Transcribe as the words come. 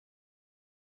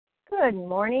Good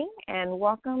morning and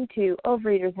welcome to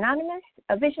Overeaters Anonymous,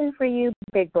 a Vision for You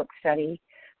Big Book Study.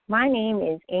 My name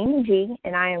is Amy G.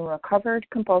 and I am a recovered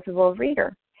compulsive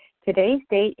overeater. Today's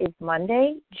date is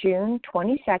Monday, June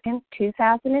 22nd,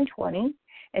 2020,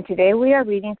 and today we are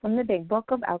reading from the Big Book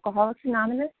of Alcoholics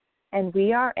Anonymous, and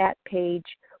we are at page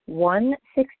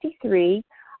 163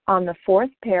 on the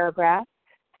fourth paragraph,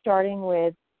 starting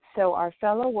with, "So our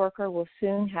fellow worker will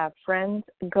soon have friends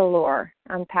galore,"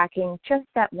 unpacking just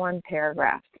that one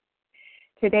paragraph.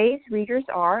 Today's readers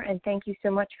are, and thank you so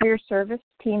much for your service,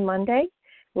 Team Monday,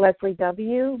 Leslie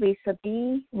W., Lisa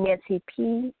B., Nancy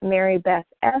P., Mary Beth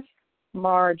S.,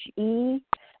 Marge E.,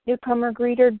 newcomer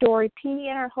greeter Dory P.,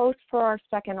 and our host for our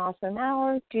second awesome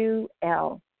hour, Do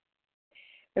L.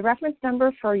 The reference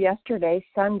number for yesterday,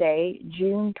 Sunday,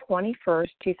 June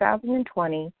 21st,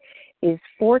 2020, is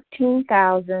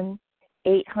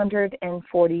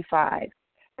 14,845.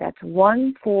 That's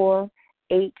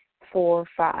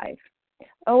 14845.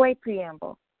 OA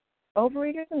Preamble.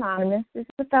 Overeaters Anonymous is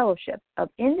a fellowship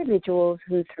of individuals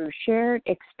who, through shared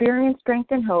experience,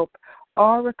 strength, and hope,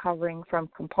 are recovering from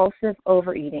compulsive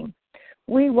overeating.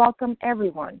 We welcome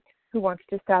everyone who wants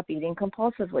to stop eating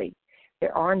compulsively.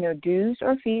 There are no dues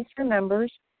or fees for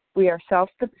members. We are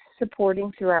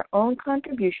self-supporting through our own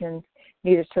contributions,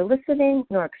 neither soliciting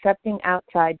nor accepting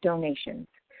outside donations.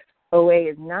 OA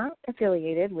is not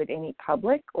affiliated with any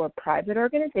public or private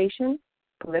organization,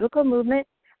 political movement,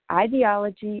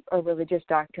 ideology, or religious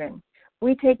doctrine.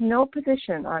 We take no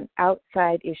position on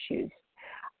outside issues.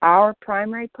 Our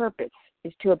primary purpose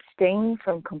is to abstain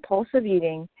from compulsive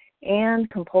eating and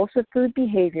compulsive food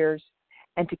behaviors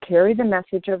and to carry the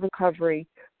message of recovery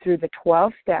through the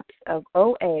 12 steps of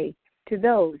OA to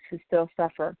those who still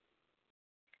suffer.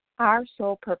 Our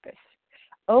sole purpose.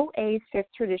 OA's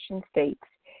fifth tradition states,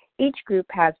 each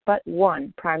group has but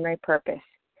one primary purpose,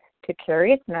 to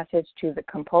carry its message to the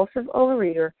compulsive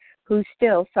overeater who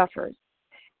still suffers.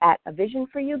 At A Vision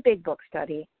for You Big Book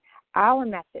Study, our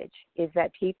message is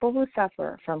that people who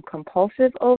suffer from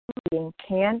compulsive overeating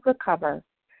can recover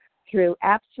through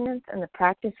abstinence and the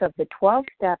practice of the 12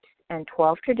 steps and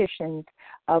 12 traditions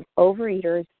of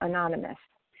Overeaters Anonymous.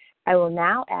 I will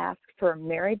now ask for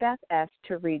Mary Beth S.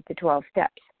 to read the 12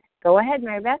 steps. Go ahead,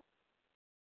 Mary Beth.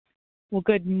 Well,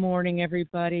 good morning,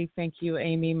 everybody. Thank you,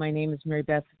 Amy. My name is Mary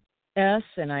Beth S.,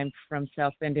 and I'm from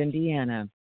South Bend, Indiana.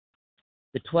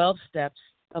 The 12 steps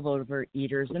of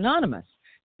Overeaters Anonymous.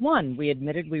 1, we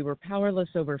admitted we were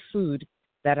powerless over food,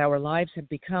 that our lives had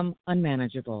become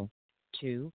unmanageable.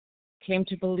 2, came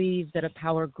to believe that a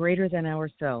power greater than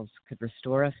ourselves could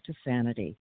restore us to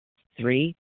sanity.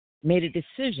 3, made a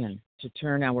decision to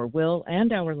turn our will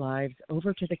and our lives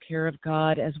over to the care of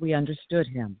God as we understood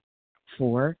Him.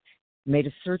 4, made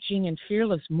a searching and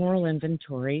fearless moral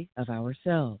inventory of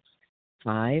ourselves.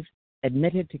 5,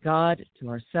 admitted to God, to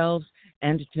ourselves,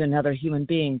 and to another human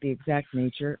being the exact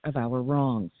nature of our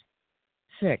wrongs.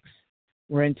 6,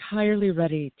 we're entirely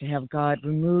ready to have God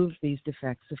remove these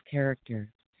defects of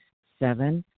character.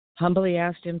 7, humbly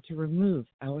asked Him to remove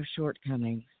our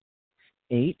shortcomings.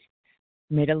 8,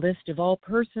 made a list of all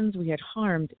persons we had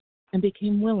harmed and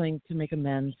became willing to make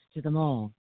amends to them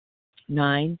all.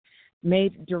 9,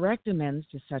 made direct amends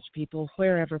to such people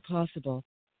wherever possible,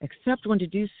 except when to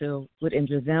do so would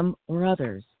injure them or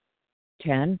others.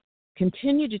 10,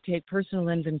 continued to take personal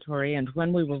inventory and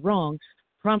when we were wrong,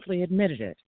 promptly admitted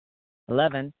it.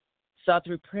 11, sought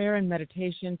through prayer and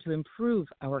meditation to improve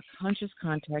our conscious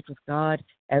contact with God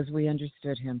as we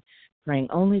understood Him, praying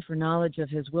only for knowledge of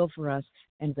His will for us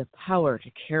and the power to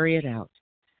carry it out.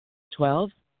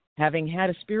 12, having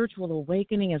had a spiritual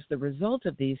awakening as the result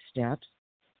of these steps,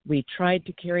 we tried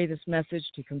to carry this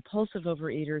message to compulsive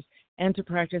overeaters and to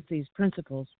practice these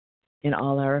principles in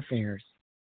all our affairs.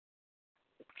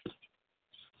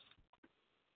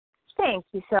 Thank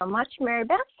you so much, Mary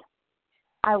Beth.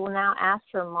 I will now ask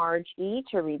for Marge E.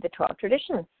 to read the 12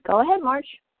 traditions. Go ahead,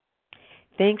 Marge.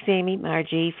 Thanks, Amy.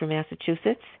 Marge E. from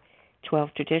Massachusetts.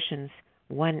 12 traditions.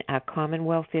 1, our common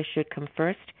welfare should come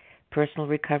first. Personal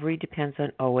recovery depends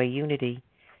on OA unity.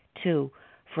 2,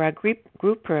 for our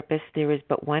group purpose, there is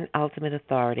but one ultimate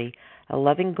authority, a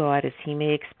loving God as He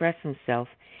may express Himself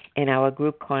in our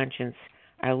group conscience.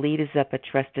 Our leaders are but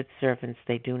trusted servants,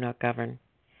 they do not govern.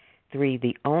 3,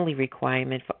 the only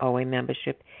requirement for OA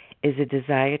membership is a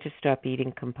desire to stop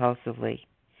eating compulsively.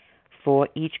 4,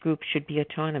 each group should be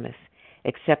autonomous,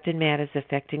 except in matters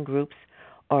affecting groups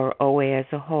or OA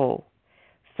as a whole.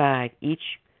 5,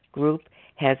 each group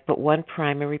has but one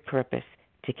primary purpose,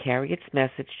 to carry its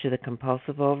message to the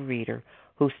compulsive overeater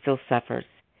who still suffers.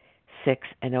 6,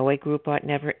 an OA group ought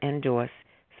never endorse,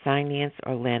 finance,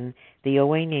 or lend the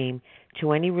OA name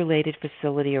to any related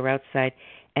facility or outside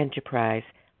enterprise,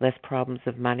 lest problems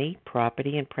of money,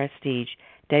 property, and prestige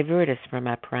divert us from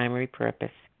our primary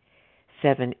purpose.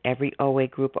 7. Every OA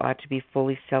group ought to be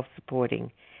fully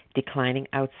self-supporting, declining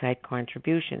outside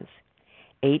contributions.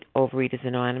 8. Overeaters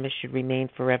Anonymous should remain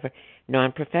forever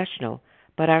non-professional,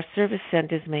 but our service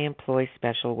centers may employ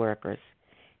special workers.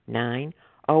 9.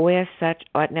 OA as such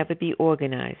ought never be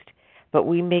organized, but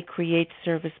we may create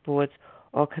service boards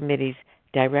or committees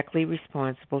directly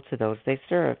responsible to those they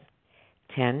serve.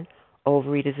 10.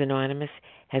 Overeaters Anonymous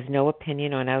has no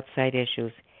opinion on outside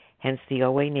issues, hence the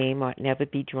OA name ought never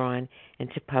be drawn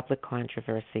into public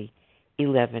controversy.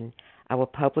 11. Our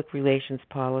public relations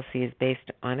policy is based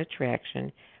on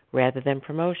attraction rather than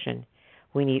promotion.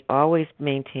 We need always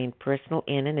maintain personal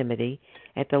anonymity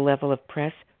at the level of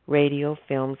press, radio,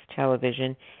 films,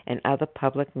 television, and other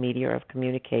public media of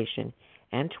communication.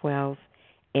 And 12.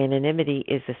 Anonymity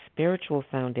is the spiritual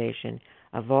foundation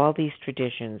of all these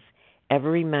traditions,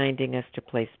 ever reminding us to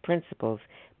place principles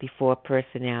before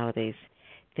personalities.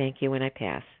 Thank you, and I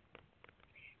pass.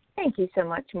 Thank you so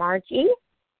much, Margie.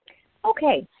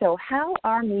 Okay, so how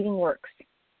our meeting works.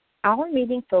 Our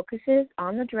meeting focuses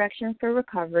on the directions for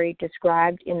recovery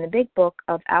described in the Big Book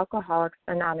of Alcoholics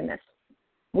Anonymous.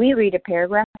 We read a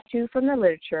paragraph or two from the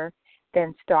literature,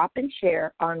 then stop and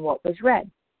share on what was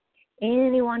read.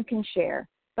 Anyone can share,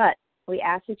 but we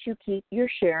ask that you keep your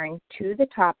sharing to the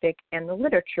topic and the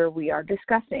literature we are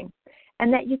discussing,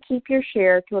 and that you keep your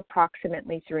share to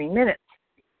approximately 3 minutes.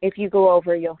 If you go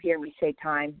over, you'll hear me say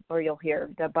time, or you'll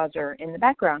hear the buzzer in the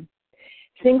background.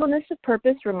 Singleness of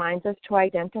purpose reminds us to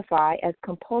identify as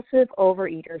compulsive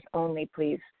overeaters only,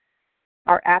 please.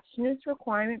 Our abstinence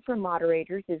requirement for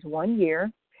moderators is 1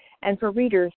 year, and for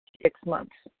readers, 6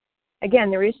 months.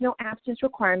 Again, there is no abstinence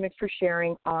requirement for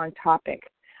sharing on topic.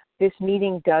 This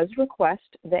meeting does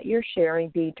request that your sharing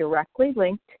be directly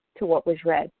linked to what was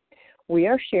read. We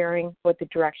are sharing what the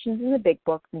directions in the Big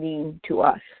Book mean to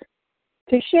us.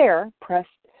 To share, press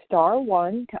star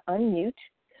 1 to unmute.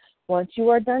 Once you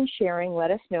are done sharing,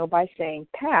 let us know by saying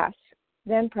pass,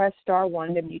 then press star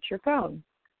 1 to mute your phone.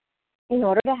 In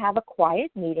order to have a quiet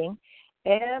meeting,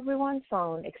 everyone's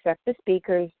phone except the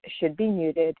speakers should be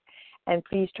muted, and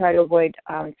please try to avoid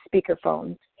speaker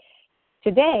phones.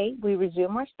 Today, we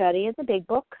resume our study of the Big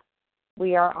Book.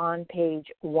 We are on page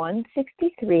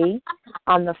 163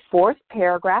 on the 4th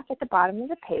paragraph at the bottom of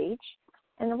the page,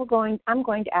 and I'm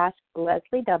going to ask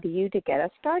Leslie W. to get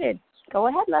us started. Go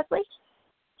ahead, Leslie.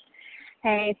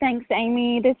 Hey, thanks,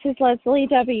 Amy. This is Leslie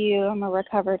W. I'm a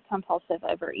recovered compulsive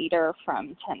overeater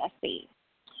from Tennessee.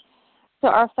 So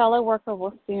our fellow worker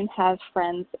will soon have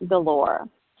friends galore.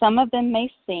 Some of them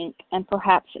may sink and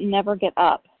perhaps never get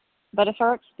up. But if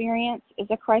our experience is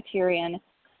a criterion,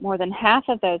 more than half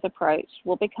of those approached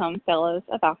will become fellows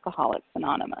of Alcoholics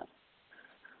Anonymous.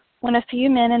 When a few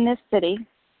men in this city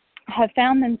have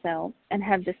found themselves and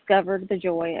have discovered the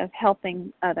joy of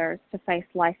helping others to face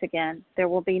life again, there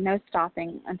will be no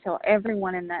stopping until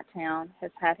everyone in that town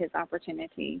has had his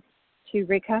opportunity to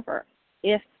recover,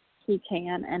 if he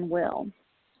can and will.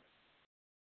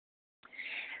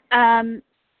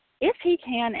 If he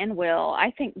can and will,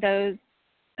 I think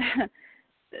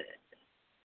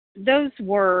those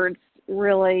words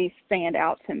really stand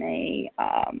out to me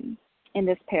in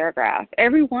this paragraph.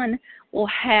 Everyone will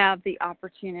have the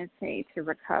opportunity to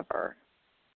recover.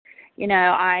 You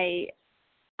know,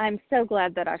 I'm so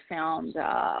glad that I found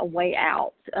a way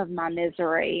out of my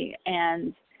misery.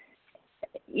 And,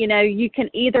 you know, you can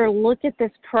either look at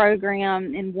this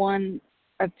program in one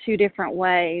of two different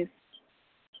ways.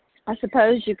 I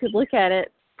suppose you could look at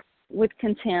it with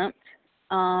contempt.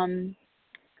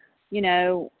 You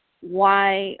know,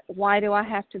 why do I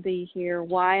have to be here?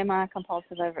 Why am I a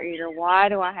compulsive overeater? Why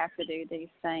do I have to do these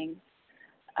things?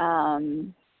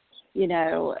 You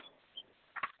know,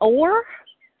 or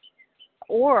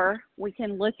we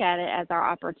can look at it as our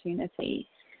opportunity.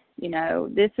 You know,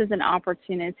 this is an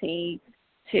opportunity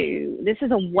this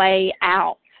is a way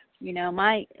out. You know,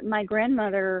 my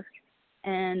grandmother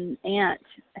and aunt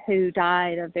who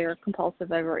died of their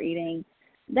compulsive overeating,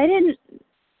 they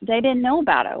didn't know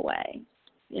about OA.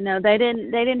 You know, they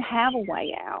didn't have a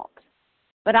way out,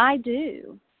 but I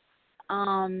do,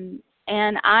 and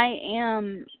I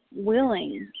am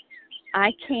willing.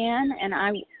 I can, and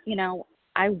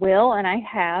I will, and I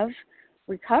have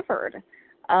recovered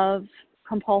of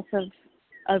compulsive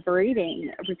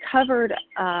overeating. Recovered.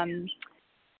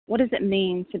 What does it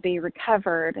mean to be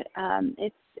recovered?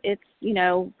 It's you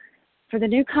know, for the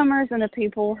newcomers and the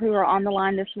people who are on the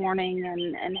line this morning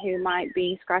and who might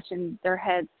be scratching their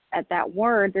heads at that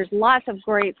word, there's lots of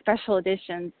great special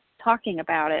editions talking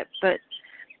about it. But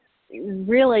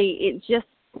really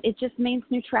it just means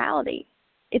neutrality.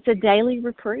 It's a daily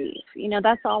reprieve. You know,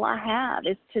 that's all I have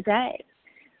is today.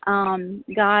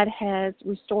 God has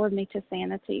restored me to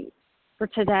sanity for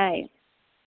today.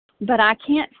 But I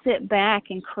can't sit back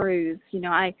and cruise. You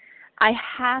know, I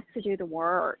have to do the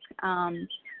work.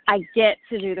 I get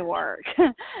to do the work.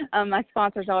 My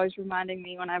sponsor's always reminding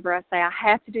me whenever I say I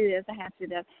have to do this, I have to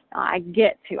do that. No, I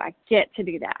get to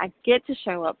do that. I get to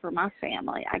show up for my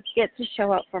family. I get to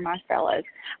show up for my fellows.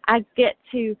 I get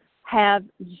to have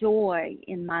joy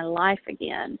in my life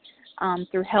again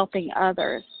through helping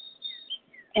others.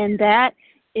 And that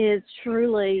is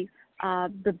truly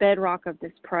the bedrock of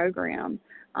this program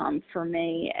for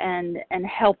me, and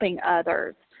helping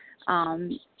others.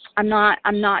 I'm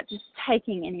not just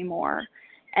taking anymore,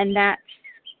 and that's,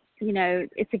 you know,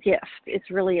 it's a gift. It's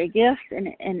really a gift,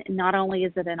 and not only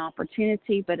is it an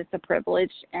opportunity, but it's a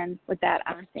privilege. And with that,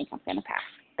 I think I'm going to pass.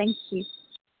 Thank you.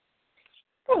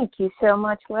 Thank you so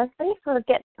much, Leslie, for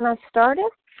getting us started.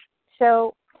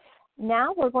 So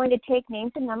now we're going to take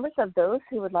names and numbers of those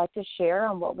who would like to share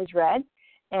on what was read.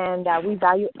 And we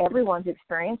value everyone's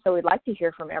experience, so we'd like to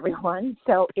hear from everyone.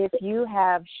 So if you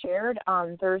have shared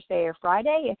on Thursday or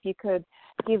Friday, if you could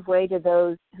give way to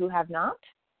those who have not,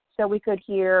 so we could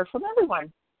hear from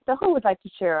everyone. So who would like to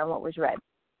share on what was read?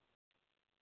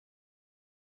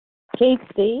 Kate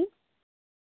C.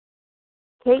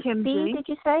 Kate Kim B, G. did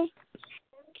you say?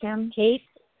 Kim? Kate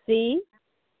C.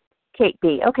 Kate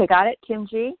B. Okay, got it. Kim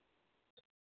G.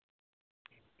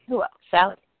 Who else?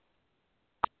 Sally.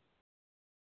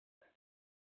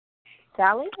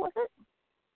 Sally, was it?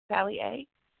 Sally A.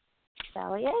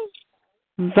 Sally A.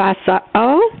 Vasa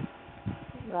O.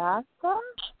 Rasa.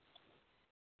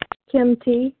 Kim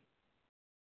T.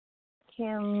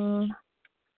 Kim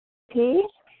P.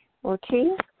 Or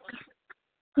T.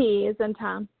 T is in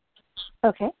Tom.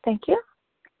 Okay, thank you.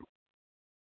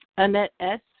 Annette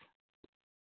S.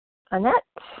 Annette.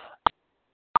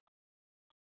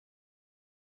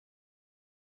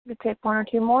 We take one or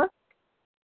two more.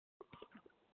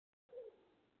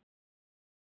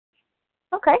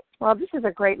 Okay, well, this is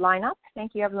a great lineup.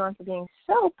 Thank you, everyone, for being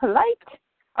so polite.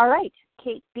 All right,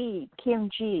 Kate B., Kim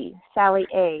G., Sally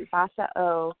A., Vasa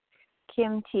O.,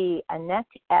 Kim T., Annette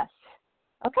S.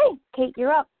 Okay, Kate,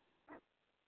 you're up.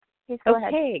 Please go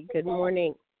ahead. Okay, good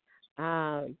morning.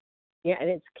 And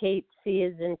it's Kate C.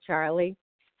 as in Charlie.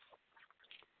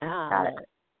 Got it.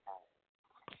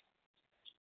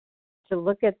 To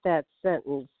look at that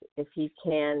sentence, if you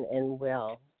can and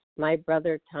will. My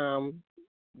brother Tom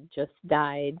just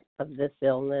died of this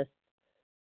illness,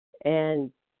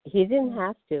 and he didn't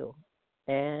have to.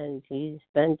 And he's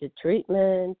been to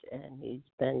treatment, and he's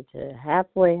been to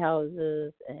halfway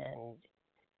houses, and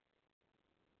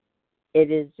it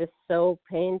is just so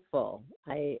painful.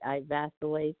 I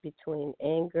vacillate between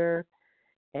anger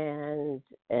and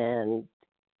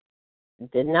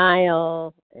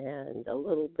denial and a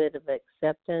little bit of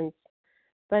acceptance,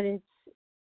 but it's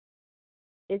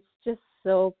just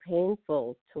so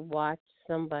painful to watch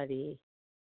somebody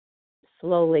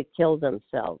slowly kill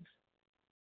themselves.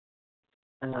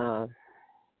 The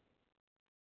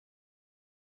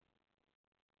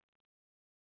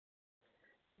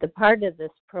part of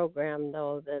this program,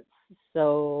 though, that's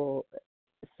so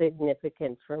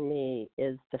significant for me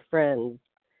is the friends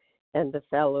and the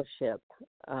fellowship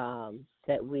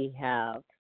that we have,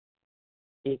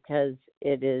 because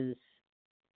it is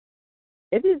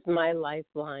my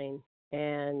lifeline,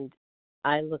 and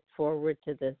I look forward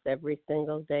to this every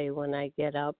single day when I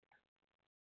get up,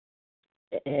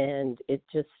 and it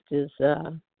just is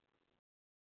a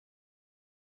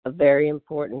very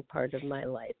important part of my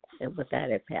life. And with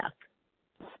that, I pass.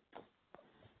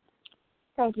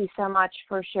 Thank you so much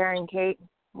for sharing, Kate.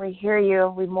 We hear you.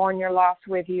 We mourn your loss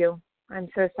with you. I'm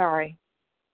so sorry.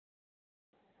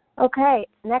 Okay,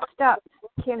 next up,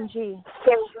 Kim G.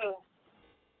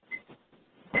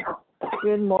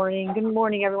 Good morning. Good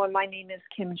morning, everyone. My name is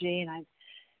Kim G., and I've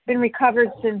been recovered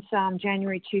since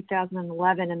January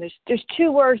 2011. And there's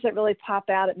two words that really pop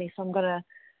out at me, so I'm going to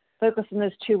focus on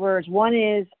those two words. One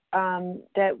is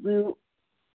that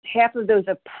half of those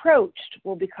approached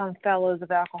will become fellows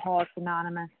of Alcoholics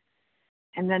Anonymous.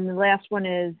 And then the last one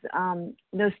is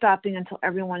no stopping until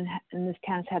everyone in this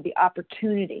town has had the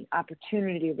opportunity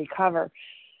to recover.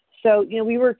 So,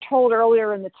 we were told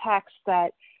earlier in the text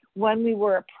that when we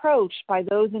were approached by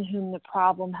those in whom the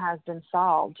problem has been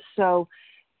solved. So,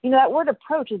 that word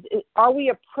approach are we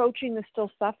approaching the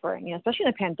still suffering, especially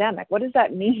in a pandemic? What does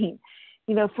that mean?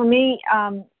 For me,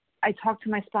 I talk to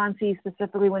my sponsees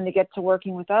specifically when they get to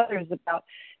working with others about,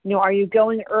 are you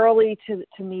going early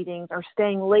to meetings or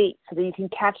staying late so that you can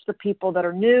catch the people that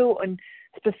are new, and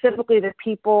specifically the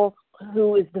people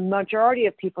who is the majority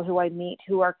of people who I meet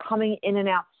who are coming in and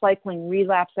out, cycling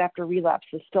relapse after relapse,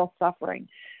 is still suffering.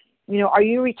 Are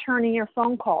you returning your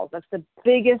phone calls? That's the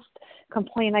biggest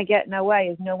complaint I get in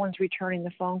OA, is no one's returning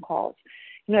the phone calls.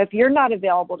 If you're not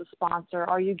available to sponsor,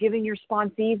 are you giving your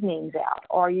sponsees names out?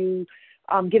 Are you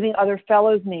giving other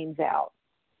fellows names out?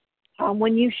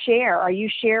 When you share, are you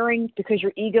sharing because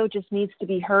your ego just needs to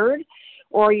be heard,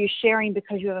 or are you sharing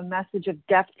because you have a message of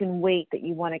depth and weight that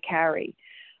you want to carry?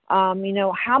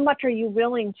 How much are you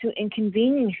willing to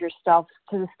inconvenience yourself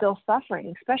to the still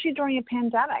suffering, especially during a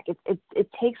pandemic? It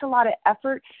takes a lot of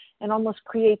effort and almost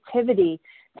creativity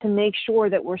to make sure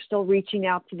that we're still reaching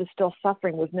out to the still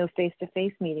suffering with no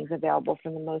face-to-face meetings available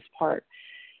for the most part.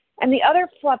 And the other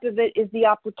flip of it is the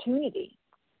opportunity.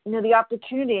 The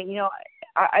opportunity,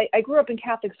 I grew up in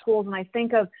Catholic schools, and I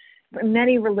think of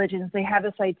many religions, they have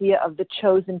this idea of the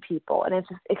chosen people. And it's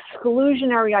this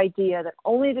exclusionary idea that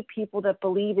only the people that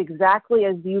believe exactly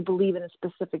as you believe in a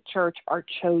specific church are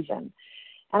chosen.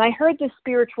 And I heard this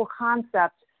spiritual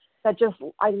concept that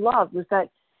I love, was that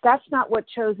that's not what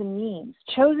chosen means.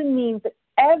 Chosen means that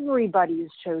everybody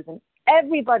is chosen.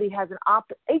 Everybody has an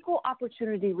equal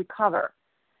opportunity to recover.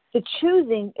 The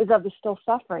choosing is of the still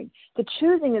suffering. The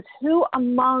choosing is who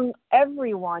among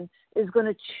everyone is going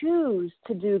to choose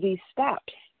to do these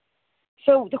steps.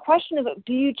 So the question is,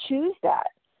 do you choose that?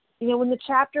 In the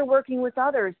chapter Working with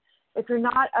Others, if you're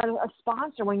not a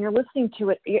sponsor, when you're listening to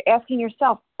it, you're asking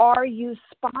yourself, are you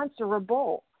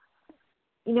sponsorable?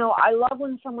 I love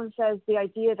when someone says the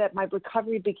idea that my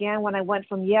recovery began when I went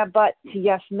from yeah, but to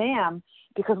yes, ma'am,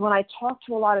 because when I talk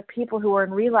to a lot of people who are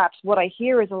in relapse, what I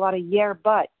hear is a lot of yeah,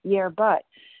 but,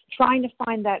 trying to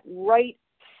find that right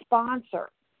sponsor.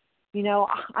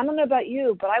 I don't know about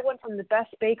you, but I went from the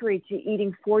best bakery to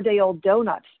eating 4-day-old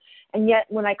donuts. And yet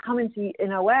when I come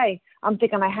in OA, I'm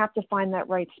thinking I have to find that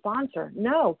right sponsor.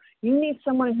 No, you need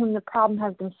someone in whom the problem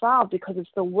has been solved, because it's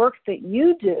the work that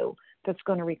you do that's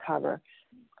going to recover.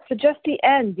 So just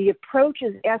the approach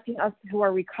is asking us who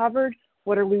are recovered,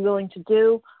 what are we willing to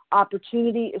do?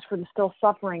 Opportunity is for the still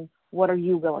suffering. What are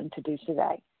you willing to do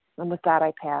today? And with that,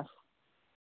 I pass.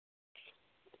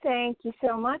 Thank you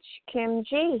so much, Kim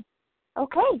G.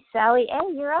 Okay, Sally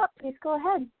A., you're up. Please go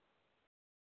ahead.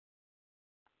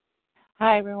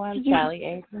 Hi, everyone. Sally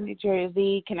A. from New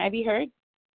Jersey. Can I be heard?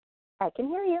 I can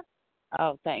hear you.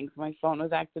 Oh, thanks. My phone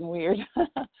was acting weird.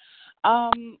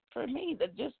 For me,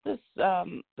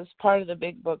 this part of the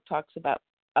big book talks about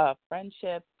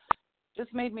friendship.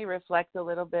 Just made me reflect a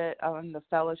little bit on the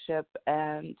fellowship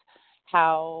and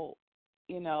how,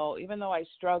 even though I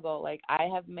struggle, I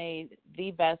have made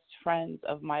the best friends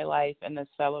of my life in this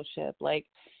fellowship.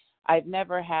 I've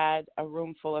never had a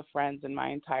room full of friends in my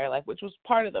entire life, which was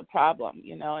part of the problem.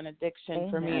 An addiction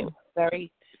Amen. For me, it was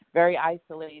very, very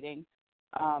isolating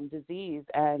disease.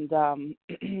 And,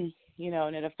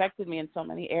 and it affected me in so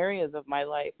many areas of my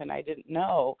life, and I didn't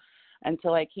know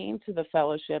until I came to the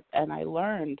fellowship, and I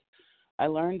learned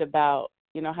about,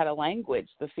 how to language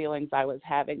the feelings I was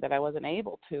having that I wasn't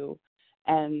able to,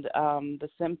 and the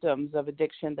symptoms of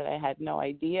addiction that I had no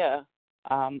idea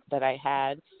that I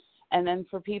had. And then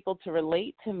for people to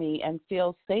relate to me and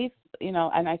feel safe, and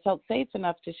I felt safe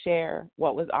enough to share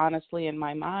what was honestly in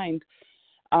my mind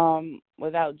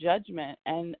without judgment,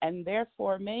 and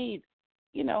therefore made,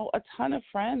 a ton of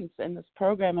friends in this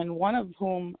program, and one of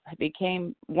whom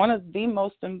became one of the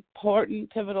most important,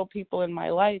 pivotal people in my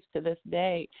life to this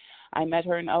day. I met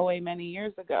her in OA many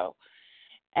years ago,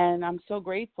 and I'm so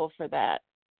grateful for that,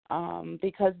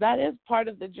 because that is part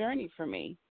of the journey for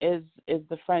me, is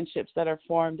the friendships that are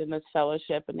formed in this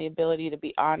fellowship and the ability to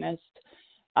be honest.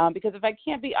 Because if I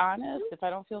can't be honest, if I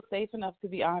don't feel safe enough to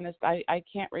be honest, I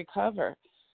can't recover.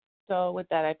 So with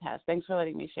that, I pass. Thanks for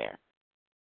letting me share.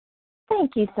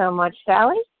 Thank you so much,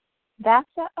 Sally. It's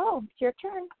your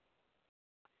turn.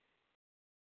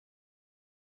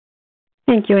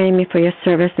 Thank you, Amy, for your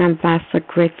service. I'm vastly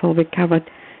grateful. Recovered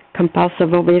compulsive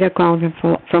overeater calling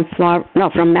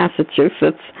from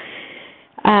Massachusetts.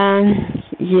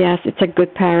 Yes, it's a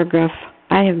good paragraph.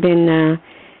 I have been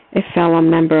a fellow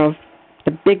member of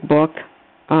the big book,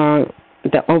 the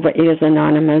Overeaters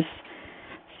Anonymous,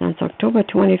 since October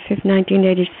 25th,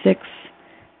 1986.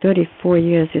 34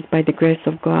 years is by the grace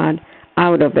of God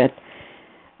out of it.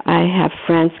 I have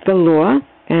friends galore,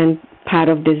 and part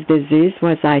of this disease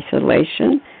was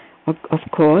isolation, of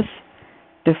course,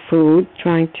 the food,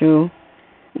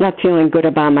 not feeling good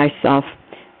about myself.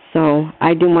 So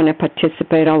I do want to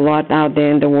participate a lot out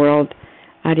there in the world.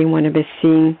 I didn't want to be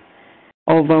seen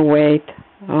overweight.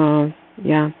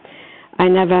 Yeah. I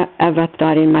never ever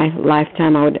thought in my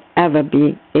lifetime I would ever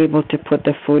be able to put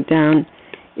the food down.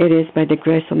 It is by the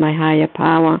grace of my higher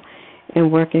power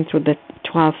and working through the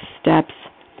 12 steps.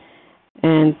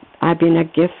 And I've been a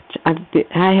gift.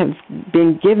 I have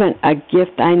been given a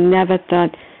gift I never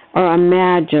thought or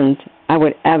imagined I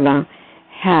would ever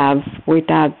have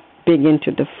without being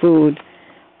into the food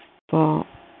for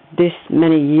this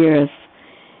many years.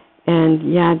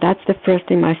 And yeah, that's the first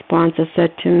thing my sponsor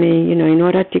said to me. In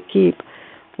order to keep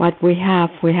what we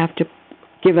have to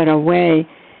give it away.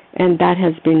 And that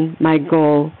has been my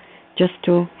goal, just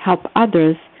to help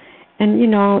others. And,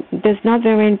 there's not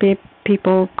very many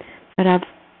people that I've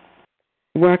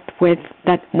worked with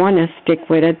that want to stick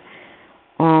with it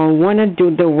or want to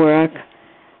do the work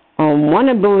or want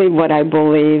to believe what I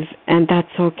believe, and that's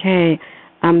okay.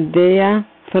 I'm there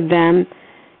for them.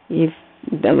 If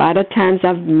a lot of times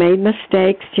I've made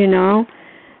mistakes,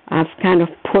 I've kind of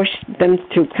pushed them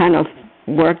to kind of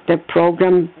work the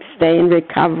program, stay in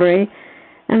recovery,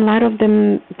 and a lot of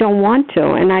them don't want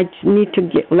to, and I need to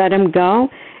let them go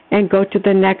and go to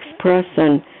the next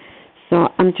person. So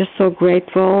I'm just so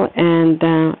grateful, and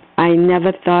I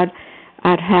never thought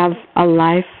I'd have a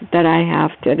life that I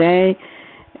have today.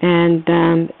 And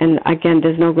again,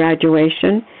 there's no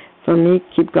graduation for me.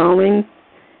 Keep going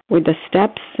with the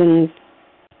steps, and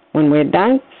when we're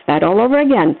done, start all over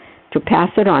again to pass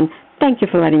it on. Thank you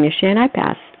for letting me share, and I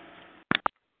pass.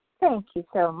 Thank you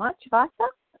so much, Vasa.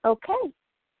 Okay.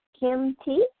 Kim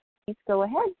T., please go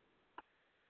ahead.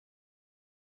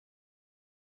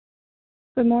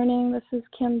 Good morning. This is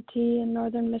Kim T. in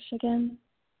Northern Michigan.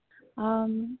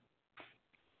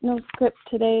 No script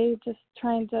today, just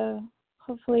trying to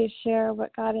hopefully share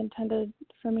what God intended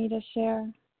for me to share.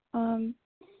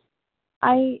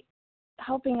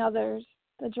 Helping others,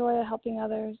 the joy of helping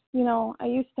others. I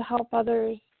used to help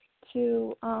others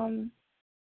to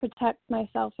protect my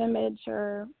self-image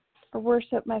or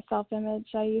worship my self-image.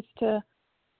 I used to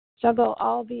juggle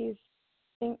all these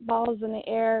balls in the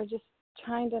air, just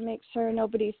trying to make sure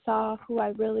nobody saw who I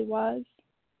really was.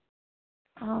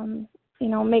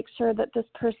 Make sure that this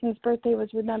person's birthday was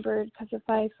remembered, because if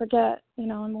I forget, I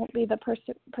won't be the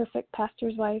perfect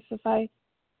pastor's wife. If I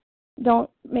don't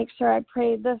make sure I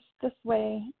pray this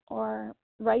way or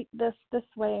write this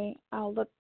way, I'll look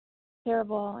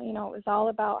terrible. It was all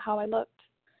about how I looked.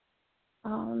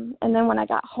 And then when I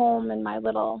got home in my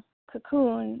little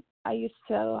cocoon, I used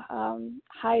to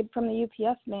hide from the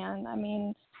UPS man.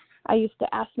 I used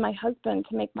to ask my husband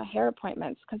to make my hair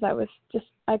appointments because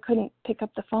I couldn't pick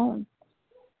up the phone.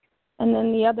 And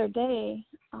then the other day,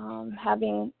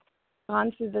 having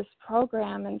gone through this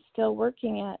program and still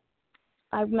working it,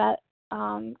 I've met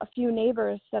a few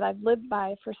neighbors that I've lived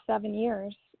by for 7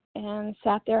 years and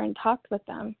sat there and talked with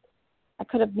them. I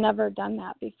could have never done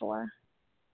that before.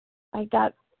 I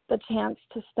got the chance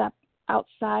to step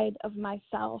outside of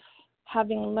myself,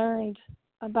 having learned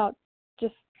about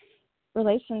just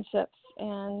relationships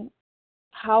and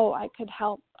how I could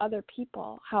help other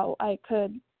people, how I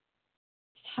could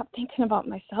stop thinking about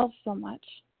myself so much.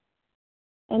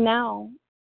 And now,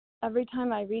 every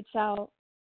time I reach out,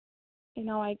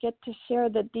 I get to share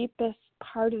the deepest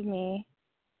part of me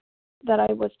that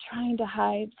I was trying to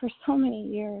hide for so many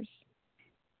years,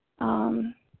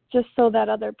 just so that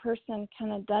other person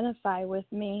can identify with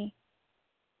me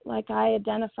like I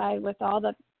identified with all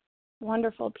the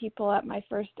wonderful people at my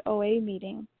first OA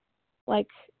meeting. Like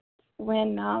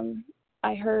when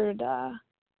I heard a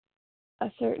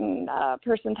certain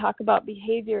person talk about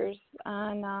behaviors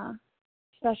on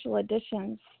special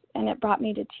editions, and it brought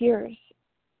me to tears.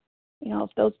 If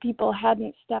those people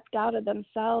hadn't stepped out of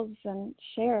themselves and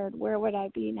shared, where would I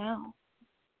be now?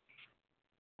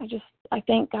 I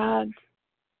thank God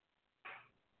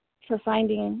for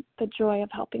finding the joy of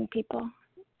helping people.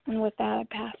 And with that, I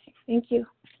pass. Thank you.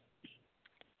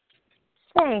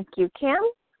 Thank you, Kim.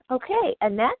 Okay,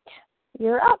 Annette,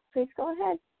 you're up. Please go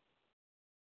ahead.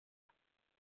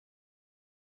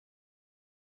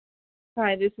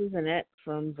 Hi, this is Annette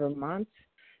from Vermont.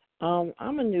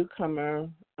 I'm a newcomer.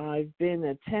 I've been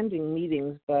attending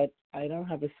meetings, but I don't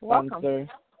have a sponsor. Welcome.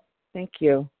 Thank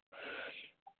you.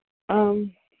 I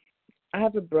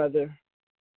have a brother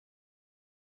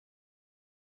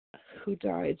who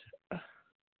died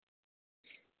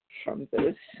from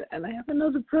this, and I have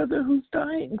another brother who's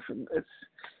dying from this.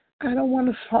 I don't want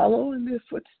to follow in their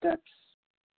footsteps.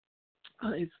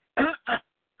 I've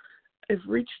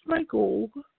reached my goal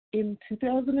in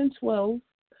 2012,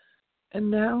 and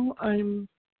now I'm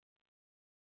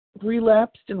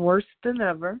relapsed and worse than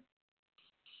ever.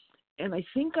 And I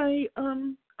think I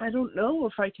I don't know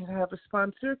if I can have a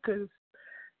sponsor because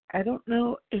I don't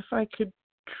know if I could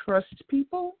trust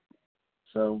people.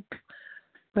 So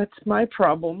that's my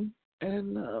problem.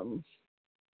 And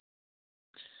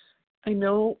I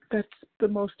know that's the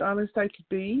most honest I could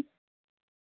be.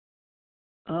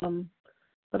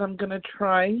 But I'm going to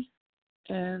try,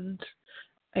 and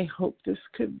I hope this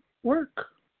could work.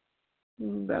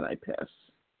 Then I pass.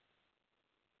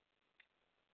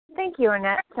 Thank you,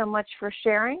 Annette, so much for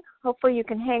sharing. Hopefully you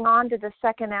can hang on to the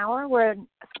second hour where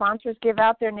sponsors give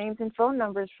out their names and phone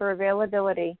numbers for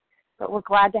availability. But we're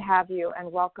glad to have you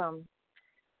and welcome.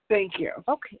 Thank you.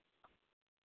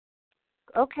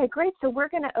 Okay, great. So we're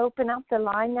going to open up the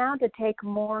line now to take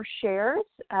more shares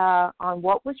on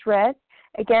what was read.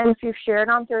 Again, if you've shared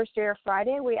on Thursday or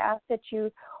Friday, we ask that you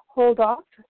hold off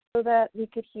so that we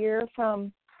could hear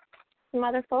from some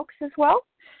other folks as well.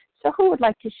 So who would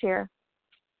like to share?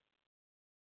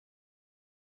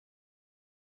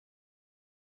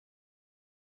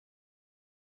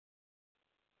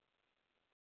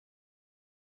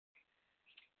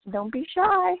 Don't be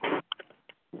shy.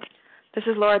 This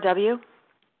is Laura W.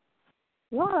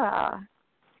 Laura.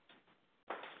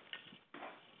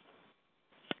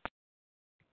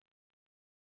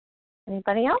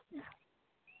 Anybody else?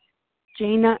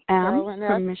 Gina M.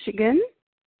 from Michigan.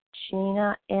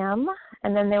 Gina M.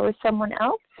 And then there was someone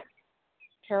else.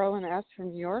 Carolyn S.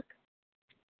 from New York.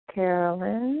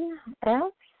 Carolyn S.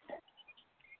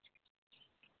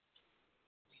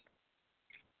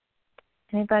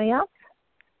 Anybody else?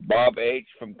 Bob H.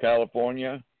 from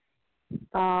California.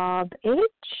 Bob H.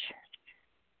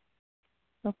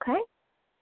 Okay.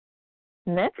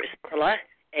 Next. Priscilla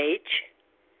H.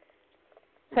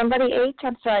 Somebody H.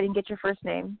 I'm sorry, I didn't get your first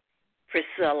name.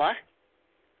 Priscilla.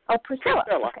 Oh, Priscilla.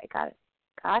 Okay, got it.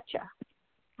 Gotcha.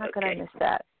 How could I miss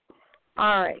that?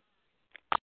 All right.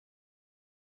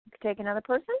 Take another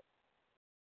person.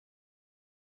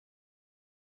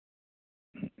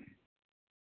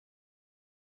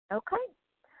 Okay.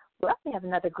 Well, we have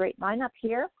another great lineup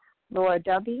here. Laura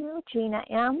W., Gina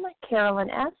M., Carolyn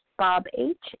S., Bob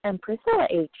H., and Priscilla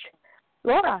H.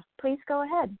 Laura, please go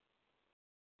ahead.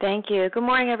 Thank you. Good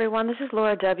morning, everyone. This is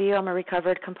Laura W. I'm a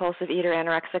recovered compulsive eater,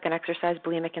 anorexic, and exercise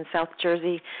bulimic in South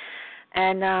Jersey.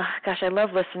 And, I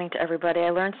love listening to everybody. I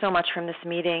learned so much from this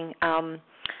meeting.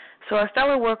 So our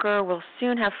fellow worker will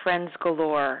soon have friends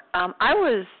galore. I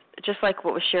was, just like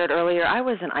what was shared earlier, I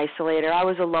was an isolator. I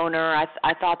was a loner.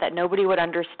 I thought that nobody would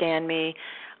understand me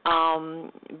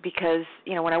because,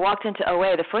 when I walked into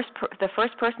OA, the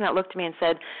first person that looked at me and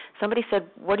somebody said,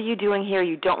 "What are you doing here?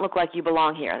 You don't look like you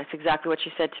belong here." That's exactly what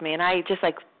she said to me. And I just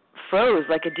froze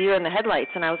like a deer in the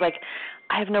headlights. And I was like,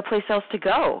 I have no place else to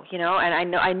go,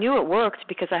 and I knew it worked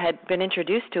because I had been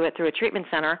introduced to it through a treatment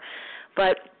center.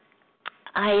 But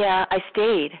I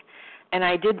stayed and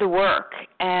I did the work,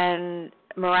 and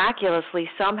miraculously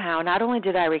somehow, not only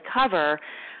did I recover,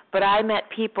 but I met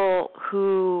people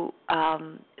who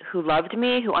loved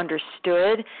me, who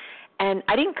understood, and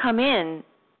I didn't come in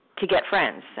to get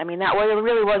friends. I mean, that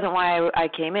really wasn't why I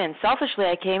came in. Selfishly,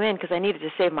 I came in because I needed to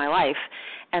save my life,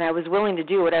 and I was willing to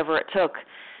do whatever it took.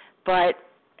 But,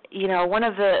 one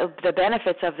of the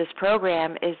benefits of this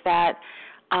program is that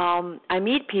I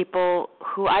meet people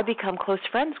who I become close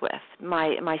friends with,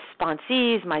 my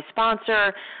sponsees, my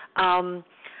sponsor.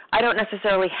 I don't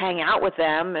necessarily hang out with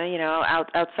them,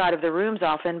 outside of the rooms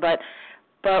often, but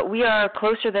we are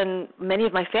closer than many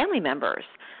of my family members.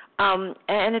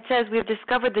 And it says, "We have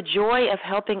discovered the joy of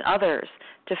helping others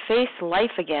to face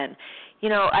life again."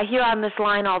 I hear on this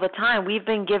line all the time, we've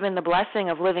been given the blessing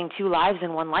of living 2 lives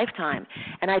in 1 lifetime,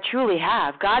 and I truly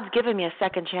have. God's given me a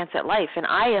second chance at life, and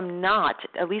I am not,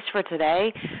 at least for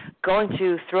today, going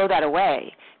to throw that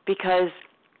away because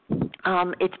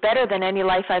it's better than any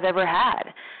life I've ever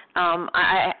had.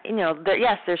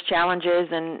 Yes, there's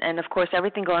challenges and of course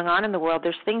everything going on in the world.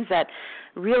 There's things that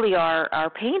really are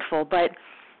painful, but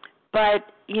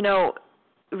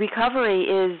recovery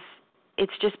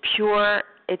it's just pure.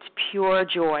 It's pure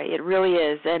joy. It really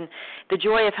is. And the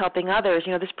joy of helping others,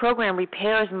 this program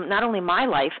repairs not only my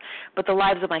life, but the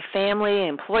lives of my family,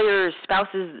 employers,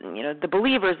 spouses, the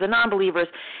believers, the non-believers,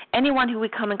 anyone who we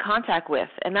come in contact with.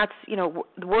 And that's,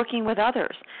 working with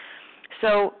others.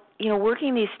 So,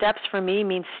 working these steps for me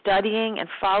means studying and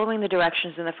following the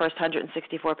directions in the first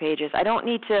 164 pages. I don't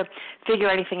need to figure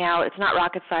anything out. It's not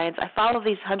rocket science. I follow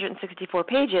these 164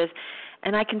 pages,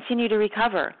 and I continue to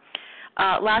recover.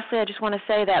 Lastly, I just want to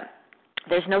say that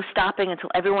there's no stopping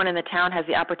until everyone in the town has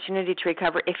the opportunity to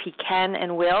recover if he can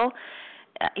and will.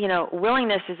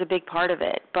 Willingness is a big part of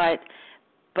it, but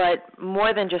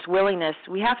more than just willingness,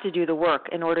 we have to do the work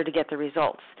in order to get the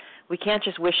results. We can't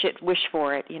just wish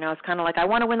for it. It's kind of like, I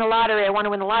want to win the lottery,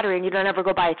 and you don't ever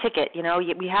go buy a ticket.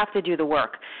 We have to do the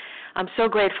work. I'm so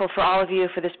grateful for all of you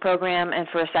for this program and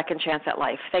for a second chance at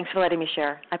life. Thanks for letting me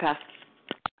share. I pass.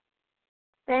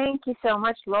 Thank you so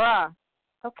much, Laura.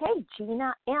 Okay,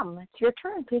 Gina M., it's your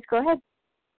turn. Please go ahead.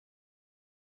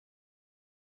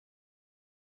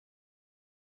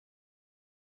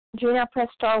 Gina, press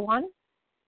star 1.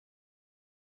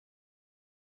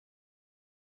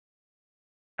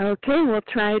 Okay, we'll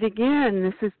try it again.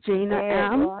 This is Gina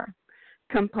M.,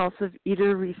 compulsive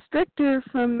eater restrictor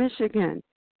from Michigan.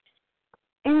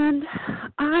 And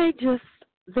I just,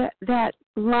 that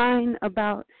line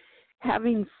about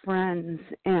having friends,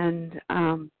 and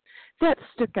that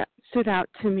stood out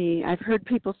to me. I've heard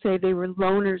people say they were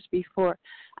loners before.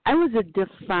 I was a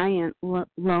defiant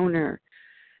loner.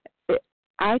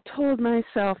 I told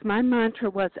myself, my mantra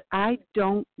was, I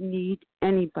don't need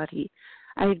anybody.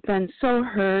 I had been so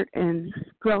hurt and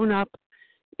grown up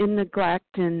in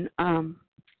neglect, and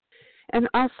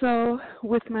also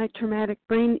with my traumatic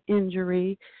brain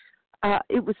injury,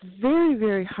 it was very,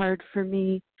 very hard for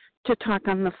me to talk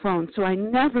on the phone. So I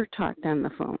never talked on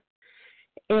the phone.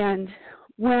 And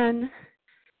when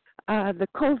the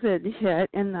COVID hit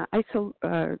and the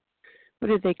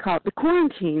the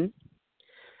quarantine,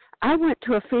 I went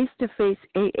to a face-to-face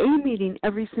AA meeting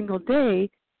every single day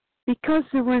because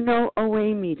there were no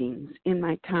OA meetings in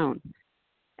my town.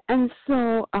 And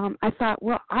so I thought,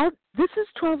 well, this is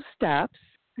 12 steps.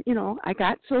 I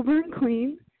got sober and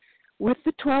clean with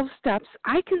the 12 steps.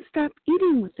 I can stop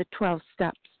eating with the 12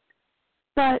 steps.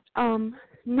 But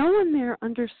no one there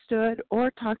understood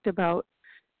or talked about,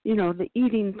 the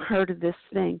eating part of this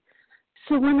thing.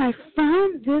 So when I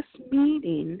found this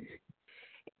meeting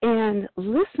and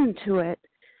listened to it,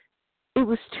 it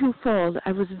was twofold.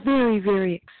 I was very,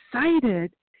 very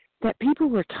excited that people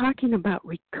were talking about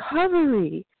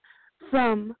recovery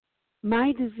from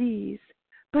my disease,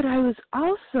 but I was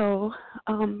also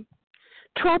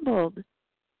troubled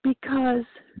because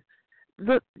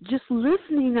just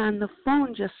listening on the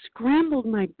phone just scrambled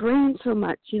my brain so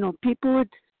much. People would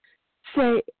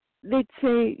say,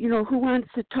 who wants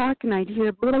to talk? And I'd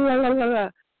hear blah, blah, blah, blah, blah.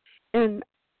 And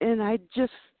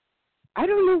I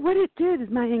don't know what it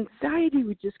did. My anxiety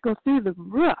would just go through the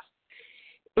roof.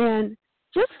 And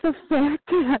just the fact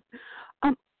that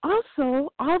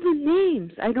also all the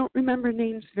names, I don't remember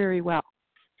names very well.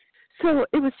 So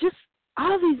it was just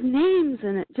all these names,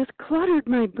 and it just cluttered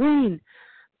my brain.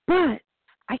 But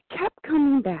I kept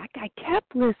coming back. I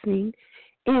kept listening,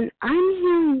 and I'm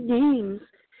hearing names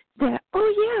that,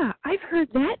 oh, yeah, I've heard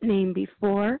that name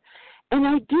before. And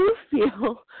I do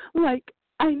feel like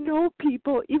I know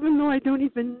people, even though I don't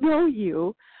even know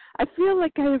you. I feel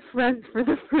like I have friends for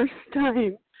the first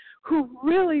time who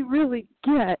really, really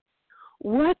get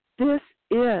what this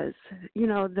is,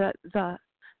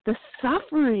 the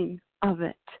suffering of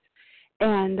it.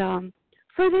 And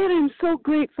for that, I'm so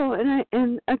grateful.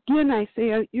 And again, I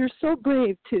say you're so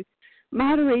brave to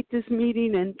moderate this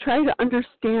meeting and try to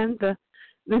understand the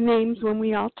names when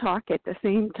we all talk at the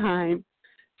same time.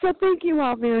 So thank you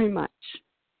all very much.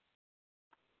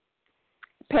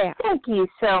 Pat. Thank you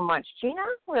so much, Gina.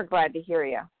 We're glad to hear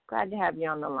you. Glad to have you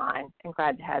on the line and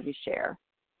glad to have you share.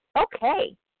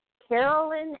 Okay,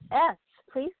 Carolyn S.,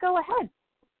 please go ahead.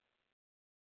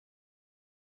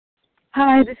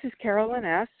 Hi, this is Carolyn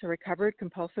S., a recovered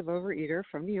compulsive overeater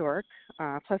from New York,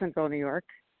 Pleasantville, New York.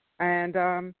 And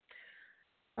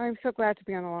I'm so glad to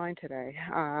be on the line today.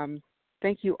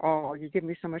 Thank you all. You give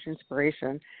me so much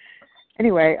inspiration.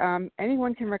 Anyway,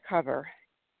 anyone can recover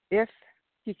if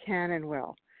you can and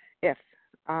will. If.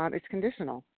 It's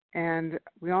conditional. And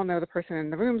we all know the person in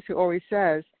the rooms who always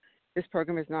says, this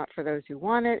program is not for those who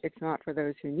want it, it's not for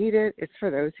those who need it, it's for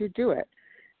those who do it.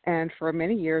 And for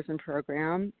many years in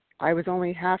program, I was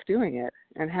only half doing it,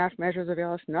 and half measures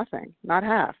avail us nothing. Not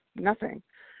half, nothing.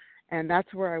 And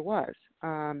that's where I was.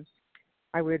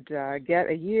 I would get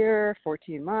a year,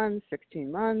 14 months, 16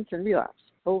 months, and relapse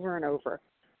over and over.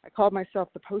 I called myself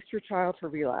the poster child for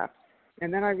relapse.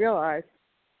 And then I realized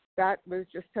that was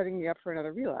just setting me up for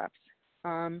another relapse.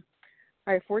 I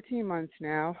have 14 months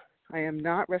now. I am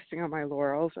not resting on my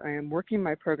laurels. I am working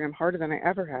my program harder than I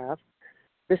ever have.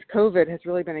 This COVID has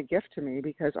really been a gift to me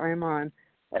because I am on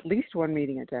at least one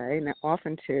meeting a day, and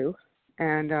often two.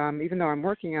 And even though I'm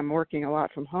working a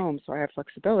lot from home, so I have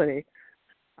flexibility.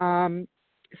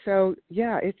 So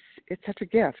yeah, it's such a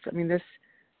gift. I mean,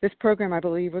 this program, I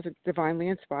believe, was divinely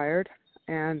inspired.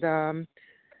 And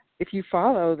if you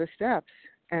follow the steps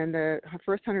and the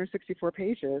first 164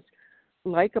 pages,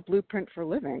 like a blueprint for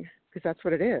living, because that's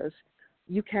what it is,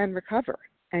 you can recover.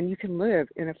 and you can live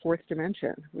in a fourth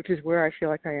dimension, which is where I feel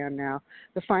like I am now.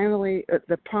 The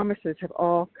promises have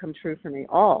all come true for me,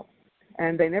 all,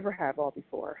 and they never have all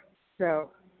before. So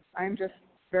I'm just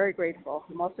very grateful.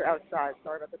 I'm also outside.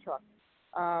 Sorry about the truck.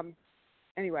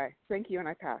 Anyway, thank you, and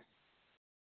I pass.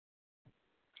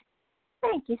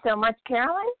 Thank you so much,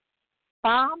 Carolyn.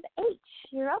 Bob H.,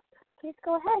 you're up. Please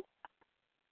go ahead.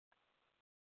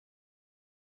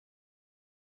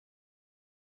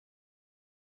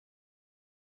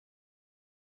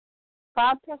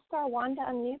 Bob, press star 1 to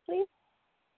unmute, please.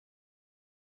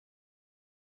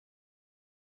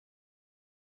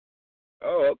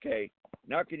 Oh, okay.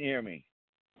 Now can you hear me?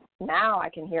 Now I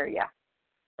can hear you.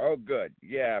 Oh, good.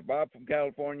 Yeah, Bob from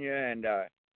California, and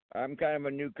I'm kind of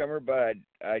a newcomer, but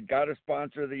I got a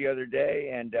sponsor the other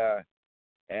day, and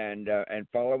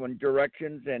following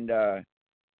directions, I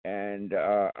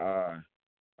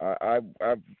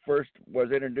first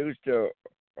was introduced to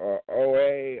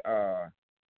OA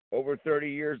over 30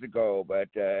 years ago, but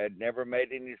it never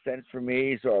made any sense for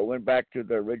me, so I went back to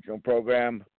the original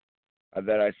program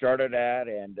that I started at,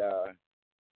 and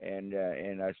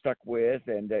I stuck with.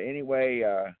 And anyway,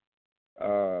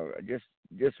 just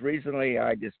recently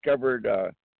I discovered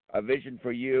a vision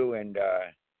for you, and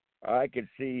I could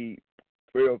see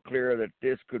real clear that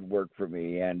this could work for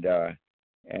me, and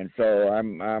so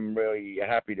I'm really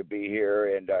happy to be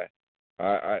here. And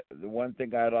the one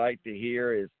thing I like to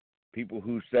hear is people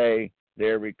who say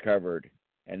they're recovered,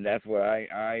 and that's what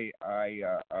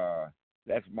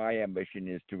that's my ambition,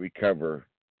 is to recover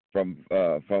from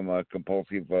a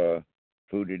compulsive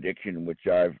food addiction, which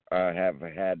I have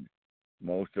had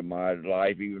most of my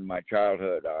life, even my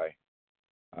childhood.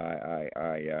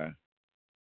 I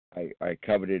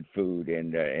coveted food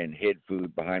and hid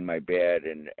food behind my bed,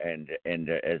 and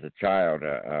as a child,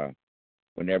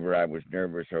 whenever I was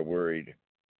nervous or worried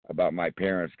about my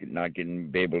parents not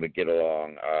be able to get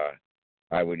along,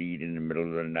 I would eat in the middle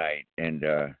of the night and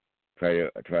try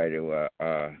to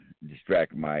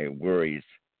distract my worries.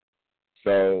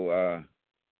 So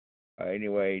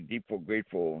anyway, deeply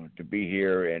grateful to be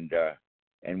here, and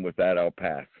with that, I'll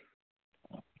pass.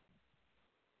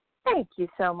 Thank you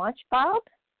so much, Bob.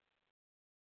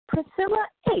 Priscilla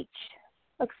H.,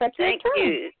 looks like your turn. Thank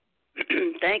you.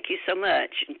 Thank you so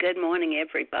much. Good morning,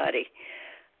 everybody.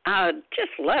 I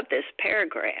just love this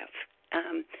paragraph.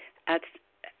 I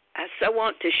so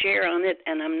want to share on it,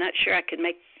 and I'm not sure I can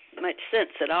make much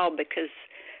sense at all because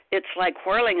it's like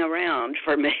whirling around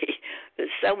for me. There's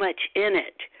so much in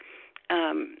it,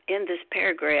 in this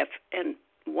paragraph. And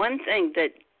one thing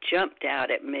that jumped out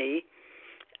at me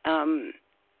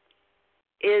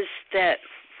is that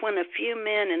when a few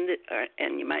men,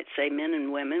 and you might say men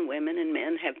and women, women and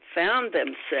men, have found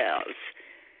themselves,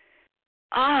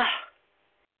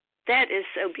 that is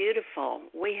so beautiful.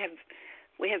 We have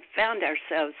found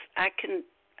ourselves. I can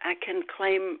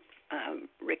claim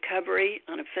recovery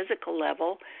on a physical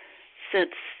level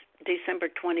since December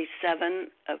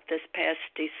 27 of this past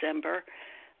December.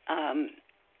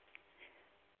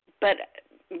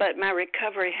 But my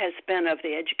recovery has been of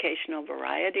the educational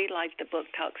variety, like the book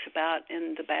talks about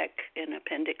in the back in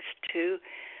Appendix 2.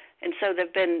 And so there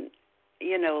have been,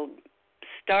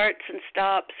 starts and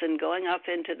stops and going off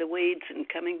into the weeds and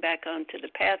coming back onto the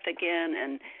path again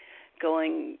and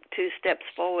going 2 steps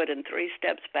forward and 3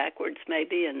 steps backwards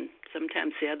maybe, and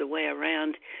sometimes the other way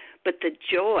around. But the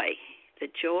joy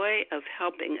of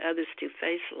helping others to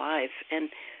face life. And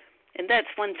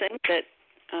that's one thing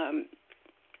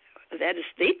that is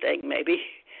the thing maybe,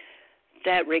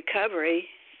 that recovery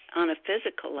on a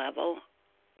physical level,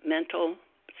 mental,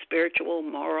 spiritual,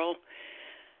 moral,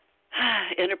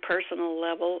 interpersonal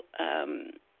level,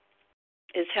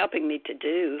 is helping me to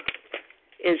do,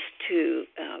 is to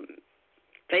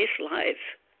face life,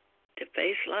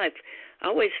 I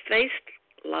always faced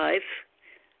life.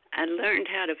 I learned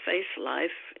how to face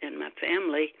life in my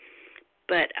family,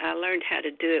 but I learned how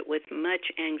to do it with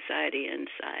much anxiety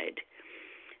inside.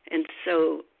 And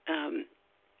so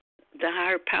the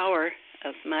higher power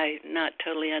of my not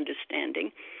totally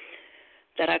understanding,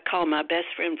 that I call my best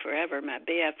friend forever, my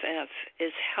BFF,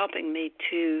 is helping me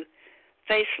to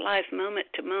face life moment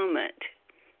to moment,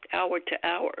 hour to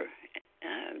hour,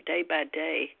 day by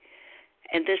day.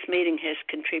 And this meeting has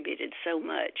contributed so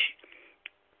much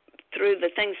through the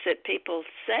things that people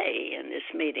say in this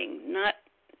meeting, not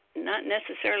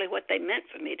necessarily what they meant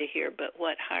for me to hear, but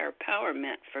what higher power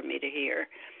meant for me to hear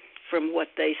from what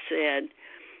they said.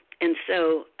 And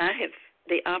so I have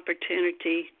the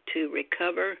opportunity to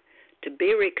recover, to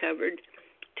be recovered,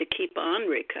 to keep on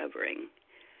recovering,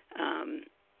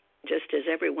 just as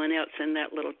everyone else in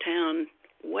that little town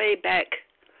way back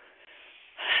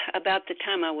about the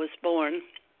time I was born,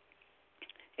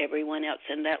 everyone else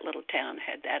in that little town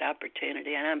had that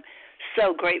opportunity. And I'm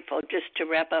so grateful, just to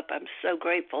wrap up, I'm so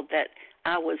grateful that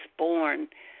I was born.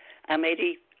 I'm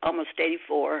almost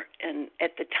 84, and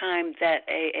at the time that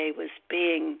AA was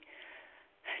being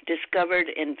discovered,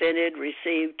 invented,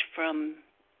 received from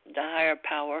the higher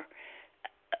power.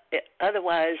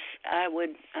 Otherwise, I would,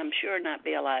 I'm sure, not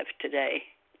be alive today.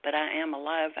 But I am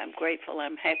alive. I'm grateful.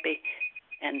 I'm happy.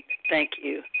 And thank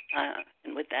you.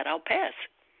 And with that, I'll pass.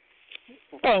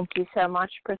 Thank you so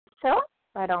much, Priscilla.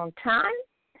 Right on time.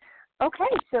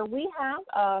 Okay, so we have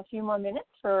a few more minutes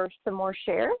for some more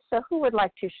shares. So who would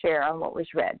like to share on what was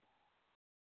read?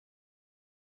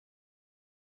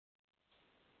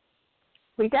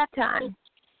 We got time.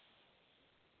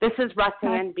 This is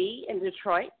Roxanne B. in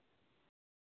Detroit.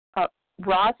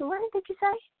 Rosalind, did you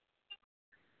say?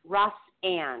 Ross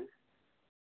Ann.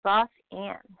 Ross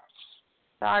Ann.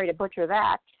 Sorry to butcher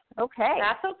that. Okay.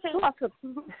 That's okay.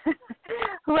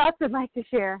 Who else would like to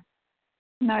share?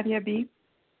 Nadia B.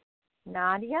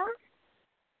 Nadia.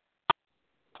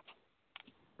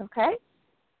 Okay.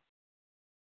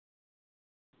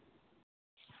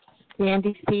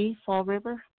 Sandy C., Fall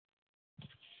River.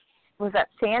 Was that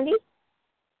Sandy?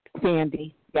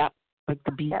 Sandy, yep, like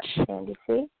the beach. Yep, Sandy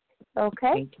C.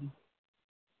 Okay. Thank you.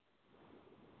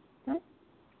 Okay.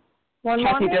 One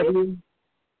Kathy more, maybe? W.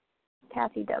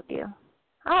 Kathy W.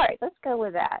 All right, let's go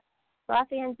with that.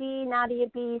 Rothann B., Nadia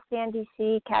B., Sandy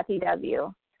C., Kathy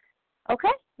W.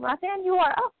 Okay, Rothann, you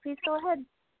are up. Please go ahead.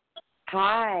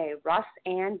 Hi, Ross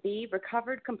Ann B.,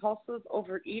 recovered compulsive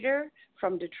overeater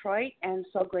from Detroit, and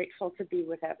so grateful to be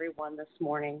with everyone this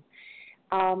morning.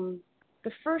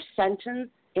 The first sentence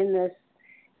in this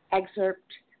excerpt,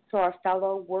 so our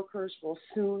fellow workers will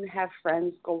soon have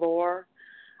friends galore.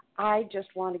 I just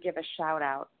want to give a shout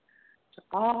out to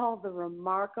all the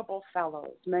remarkable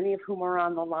fellows, many of whom are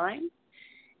on the line,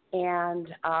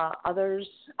 and others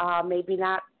maybe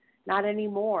not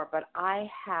anymore, but I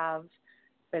have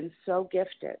been so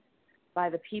gifted by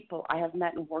the people I have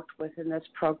met and worked with in this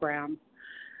program.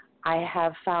 I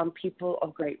have found people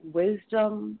of great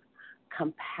wisdom,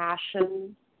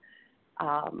 compassion,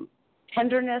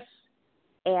 tenderness,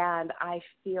 and I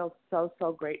feel so,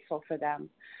 so grateful for them.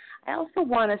 I also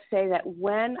want to say that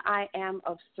when I am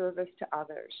of service to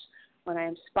others, when I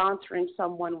am sponsoring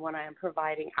someone, when I am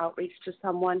providing outreach to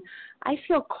someone, I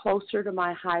feel closer to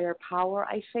my higher power,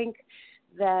 I think,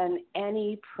 than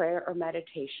any prayer or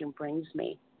meditation brings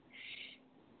me.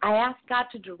 I ask God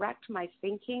to direct my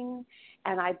thinking,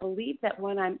 and I believe that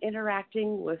when I'm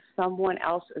interacting with someone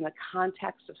else in the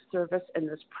context of service in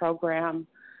this program,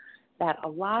 that a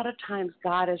lot of times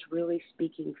God is really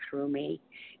speaking through me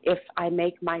if I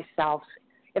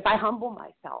humble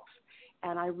myself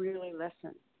and I really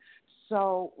listen.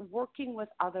 So working with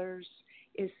others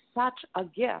is such a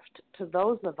gift to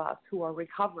those of us who are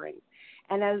recovering.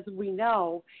 And as we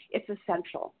know, it's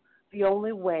essential. The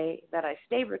only way that I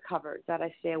stay recovered, that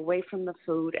I stay away from the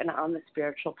food and on the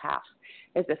spiritual path,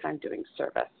 is if I'm doing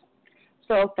service.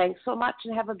 So thanks so much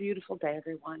and have a beautiful day,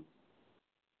 everyone.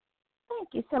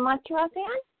 Thank you so much, Roseanne.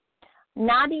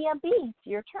 Nadia B., it's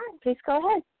your turn. Please go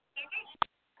ahead.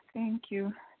 Thank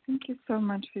you. Thank you so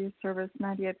much for your service,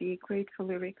 Nadia B.,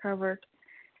 gratefully recovered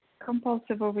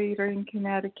compulsive overeater in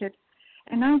Connecticut.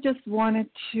 And I just wanted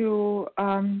to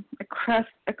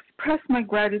express my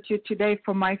gratitude today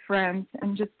for my friends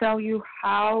and just tell you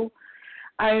how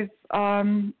I've,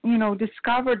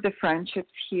 discovered the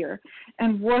friendships here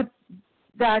and what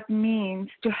that means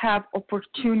to have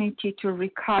opportunity to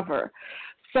recover.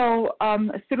 So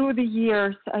through the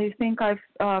years, I think I've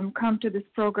come to this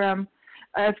program.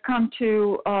 I've come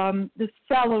to this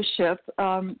fellowship,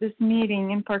 this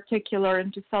meeting in particular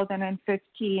in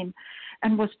 2015,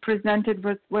 and was presented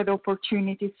with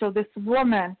opportunities. So this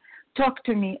woman talked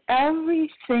to me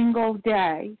every single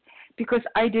day because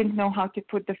I didn't know how to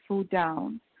put the food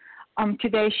down.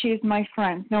 Today she is my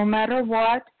friend. No matter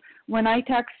what, when I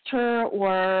text her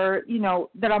or,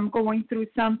 that I'm going through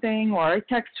something, or I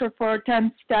text her for a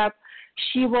 10-step,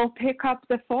 she will pick up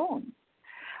the phone.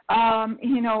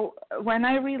 When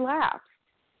I relapsed,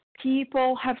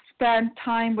 people have spent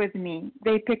time with me.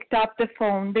 They picked up the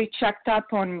phone. They checked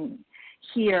up on me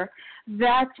here.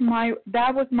 That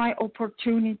was my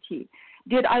opportunity.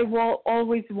 Did I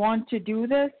always want to do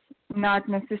this? Not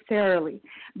necessarily.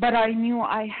 But I knew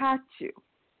I had to.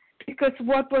 Because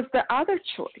what was the other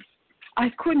choice? I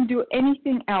couldn't do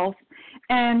anything else.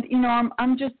 And,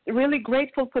 I'm just really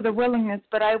grateful for the willingness.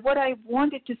 But what I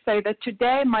wanted to say that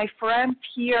today my friends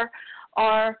here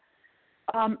are,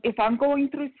 if I'm going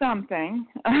through something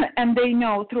and they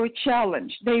know through a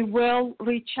challenge, they will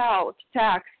reach out,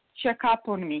 text, check up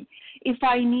on me. If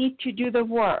I need to do the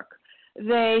work,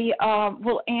 they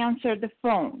will answer the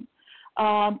phone.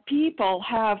 People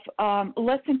have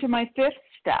listened to my 5th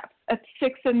steps at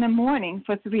 6 a.m.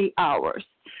 for 3 hours.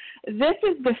 This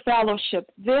is the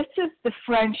fellowship. This is the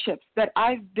friendships that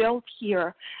I've built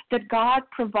here that God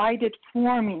provided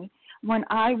for me when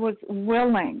I was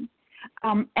willing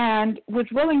and was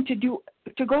willing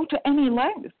to go to any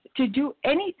length, to do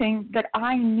anything that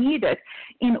I needed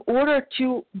in order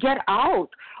to get out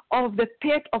of the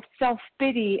pit of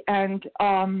self-pity and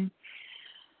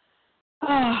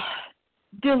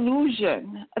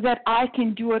delusion that I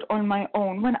can do it on my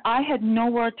own. When I had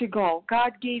nowhere to go,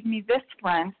 God gave me this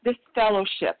friend, this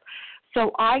fellowship,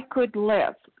 so I could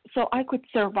live, so I could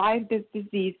survive this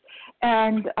disease.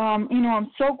 And, I'm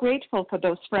so grateful for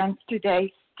those friends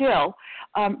today still,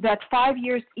 that 5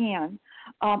 years in,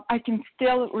 I can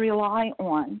still rely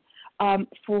on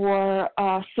for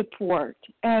support.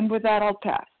 And with that, I'll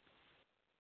pass.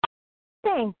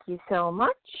 Thank you so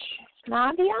much,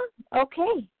 Nadia.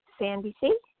 Okay, Sandy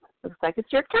C., looks like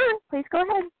it's your turn. Please go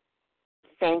ahead.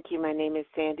 Thank you. My name is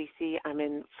Sandy C. I'm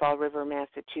in Fall River,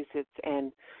 Massachusetts,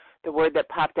 and the word that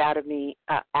popped out at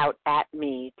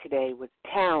me today was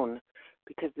town,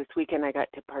 because this weekend I got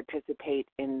to participate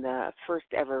in the first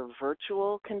ever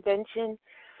virtual convention,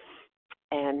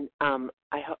 and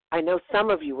I know some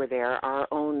of you were there. Our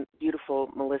own beautiful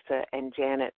Melissa and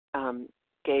Janet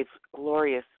gave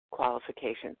glorious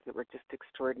qualifications that were just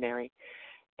extraordinary.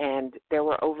 And there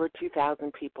were over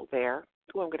 2,000 people there.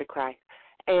 Oh, I'm going to cry.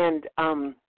 And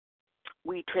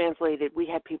we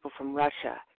had people from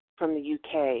Russia, from the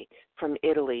UK, from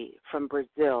Italy, from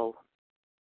Brazil,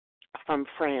 from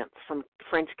France, from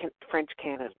French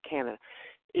Canada.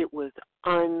 It was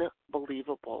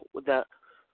unbelievable. The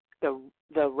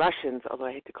Russians, although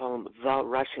I hate to call them the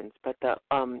Russians, but the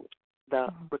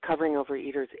Recovering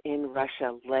Overeaters in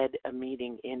Russia led a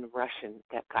meeting in Russian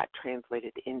that got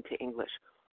translated into English.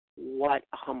 What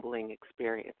a humbling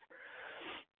experience.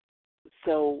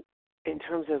 So in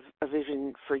terms of a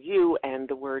vision for you and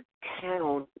the word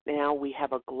town, now we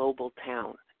have a global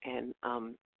town. And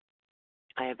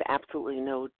I have absolutely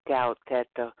no doubt that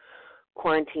the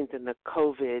quarantines and the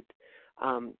COVID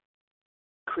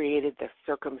created the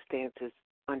circumstances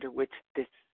under which this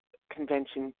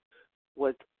convention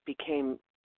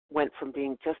went from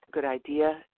being just a good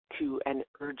idea to an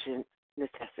urgent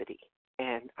necessity.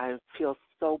 And I feel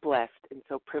so blessed and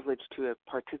so privileged to have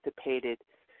participated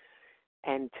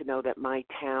and to know that my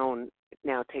town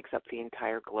now takes up the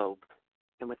entire globe.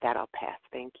 And with that, I'll pass.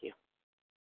 Thank you.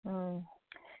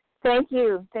 Thank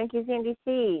you. Thank you, Sandy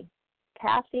C.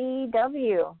 Kathy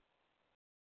W.,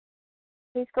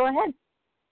 please go ahead.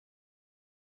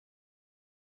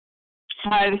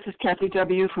 Hi, this is Kathy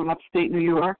W. from upstate New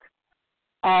York.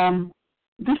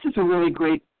 This is a really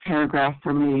great paragraph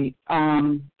for me.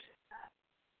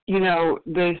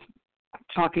 There's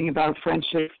talking about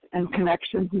friendships and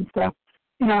connections and stuff.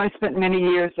 I spent many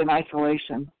years in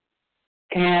isolation.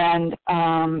 And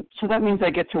so that means I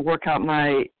get to work out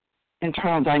my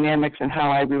internal dynamics and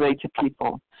how I relate to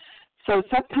people. So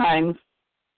sometimes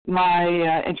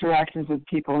my interactions with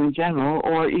people in general,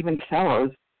 or even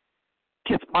fellows,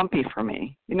 gets bumpy for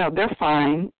me. They're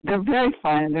fine. They're very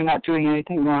fine. They're not doing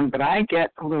anything wrong, but I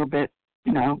get a little bit,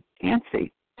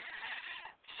 antsy.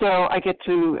 So I get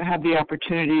to have the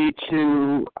opportunity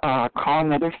to call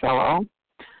another fellow,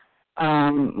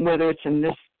 whether it's in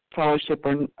this fellowship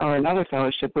or another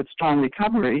fellowship with Strong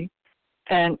Recovery,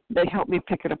 and they help me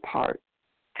pick it apart.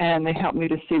 And they help me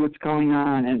to see what's going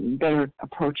on and better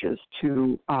approaches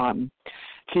to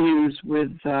use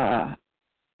with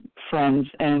friends,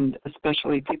 and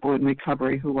especially people in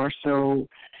recovery who are so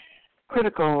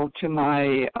critical to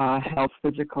my health,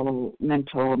 physical,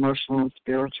 mental, emotional, and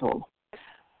spiritual.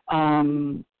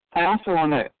 I also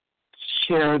want to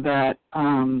share that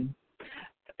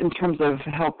in terms of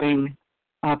helping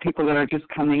people that are just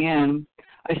coming in,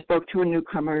 I spoke to a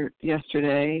newcomer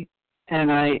yesterday,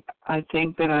 and I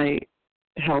think that I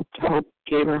helped hope,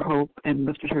 gave her hope, and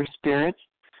lifted her spirits.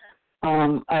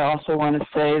 I also want to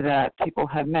say that people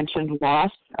have mentioned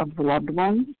loss of loved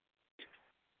ones.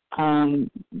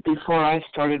 Before I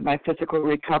started my physical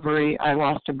recovery, I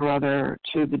lost a brother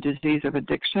to the disease of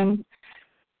addiction.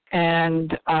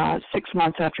 And 6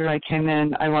 months after I came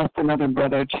in, I lost another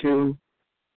brother to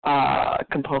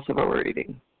compulsive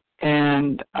overeating.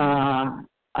 And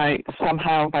I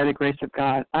somehow, by the grace of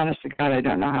God, honest to God, I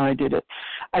don't know how I did it.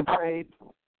 I prayed.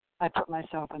 I put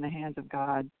myself in the hands of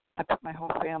God. I put my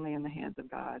whole family in the hands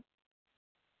of God.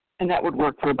 And that would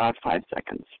work for about 5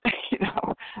 seconds,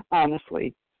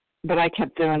 honestly. but I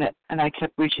kept doing it, and I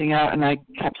kept reaching out, and I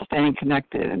kept staying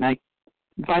connected, and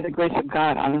by the grace of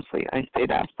God, honestly, I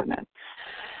stayed abstinent.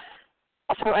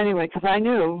 So anyway, because I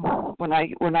knew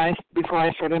before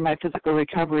I started my physical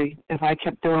recovery, if I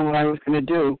kept doing what I was going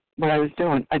to do, what I was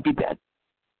doing, I'd be dead.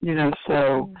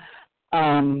 So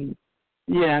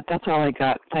yeah, that's all I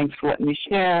got. Thanks for letting me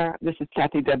share. This is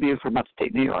Kathy W. from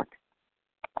upstate New York.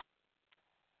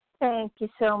 Thank you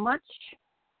so much,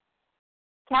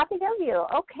 Kathy W.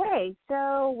 Okay,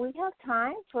 so we have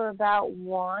time for about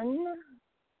 1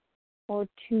 or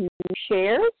 2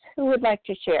 shares. Who would like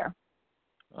to share?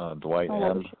 Dwight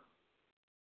M.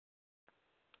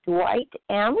 Dwight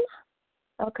M.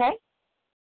 Okay.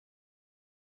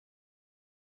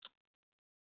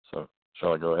 So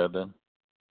shall I go ahead then?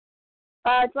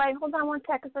 Dwight, hold on 1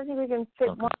 second. I think we can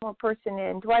fit one more person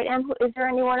in. Dwight M., is there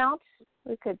anyone else?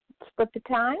 We could split the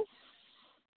time.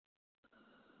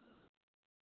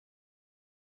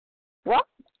 Well,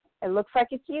 it looks like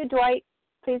it's you, Dwight.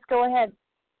 Please go ahead.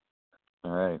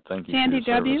 All right. Thank you. Sandy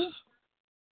W.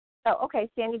 Oh, okay.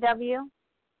 Sandy W.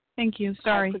 Thank you.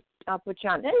 Sorry. I'll put you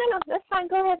on. No, that's fine.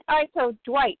 Go ahead. All right, so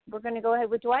Dwight. We're going to go ahead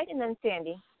with Dwight and then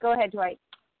Sandy. Go ahead, Dwight.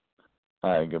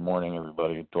 Hi. Good morning,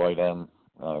 everybody. Dwight M.,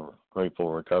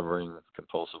 grateful recovering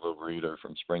compulsive overeater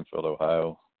from Springfield,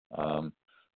 Ohio.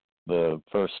 The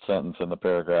first sentence in the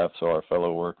paragraph, so our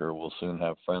fellow worker will soon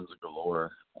have friends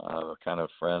galore, kind of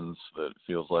friends that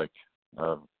feels like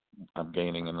I'm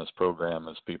gaining in this program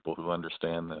is people who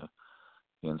understand the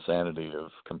insanity of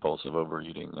compulsive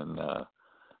overeating, and I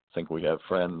think we have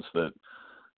friends that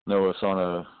know us on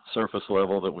a surface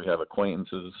level, that we have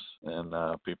acquaintances and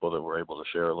people that we're able to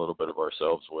share a little bit of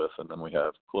ourselves with, and then we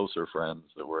have closer friends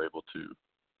that we're able to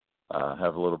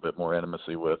have a little bit more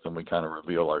intimacy with, and we kind of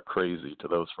reveal our crazy to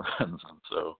those friends. And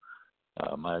so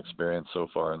my experience so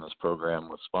far in this program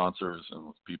with sponsors and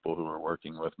with people who are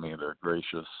working with me, they're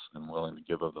gracious and willing to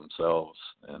give of themselves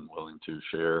and willing to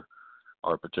share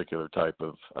our particular type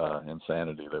of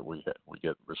insanity, that we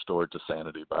get restored to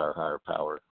sanity by our higher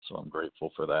power. So I'm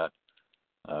grateful for that.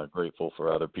 Grateful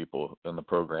for other people in the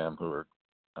program who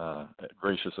are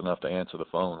gracious enough to answer the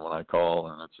phone when I call,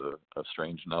 and it's a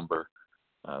strange number.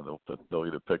 They'll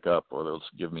either pick up or they'll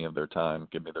give me their time,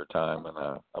 and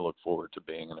I look forward to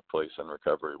being in a place in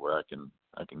recovery where I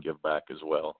can give back as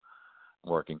well.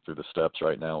 I'm working through the steps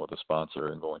right now with a sponsor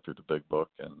and going through the big book,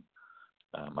 and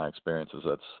my experience is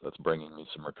that's bringing me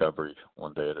some recovery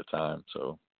one day at a time.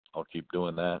 So I'll keep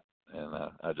doing that, and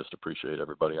I just appreciate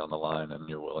everybody on the line and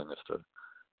your willingness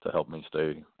to help me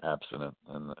stay abstinent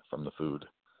and from the food.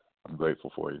 I'm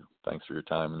grateful for you. Thanks for your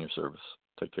time and your service.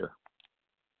 Take care.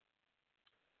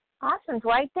 Awesome,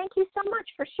 Dwight. Thank you so much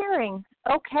for sharing.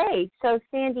 Okay, so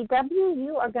Sandy W.,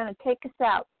 you are going to take us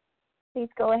out. Please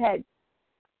go ahead.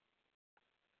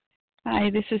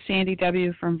 Hi, this is Sandy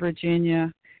W. from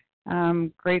Virginia.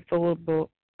 I'm grateful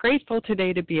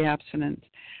today to be abstinent.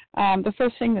 The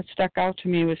first thing that stuck out to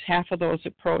me was half of those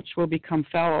approached will become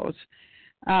fellows.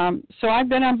 So I've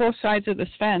been on both sides of this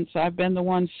fence. I've been the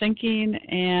one sinking,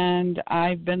 and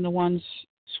I've been the one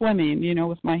swimming,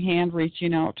 with my hand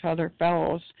reaching out to other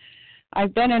fellows.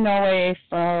 I've been in OA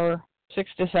for 6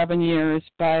 to 7 years,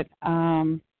 but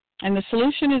and the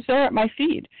solution is there at my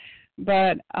feet.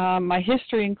 But my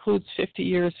history includes 50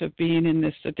 years of being in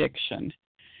this addiction.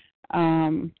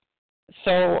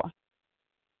 So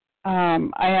I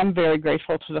am very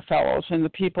grateful to the fellows and the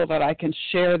people that I can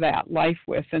share that life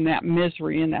with and that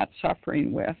misery and that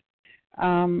suffering with.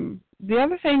 The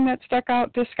other thing that stuck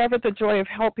out, discovered the joy of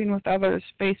helping with others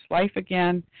face life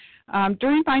again.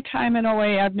 During my time in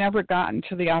OA, I've never gotten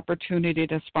to the opportunity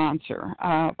to sponsor.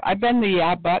 I've been the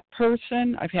yeah, but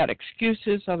person. I've had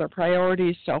excuses, other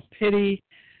priorities, self-pity.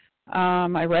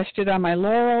 I rested on my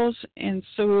laurels, and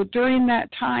so during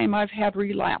that time, I've had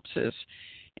relapses.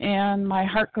 And my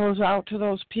heart goes out to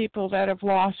those people that have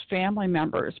lost family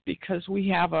members, because we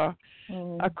have a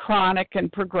chronic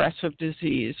and progressive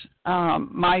disease.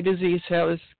 My disease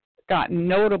has gotten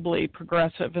notably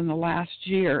progressive in the last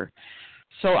year.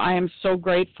 So I am so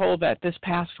grateful that this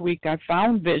past week I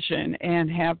found vision and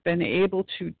have been able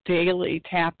to daily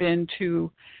tap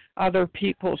into other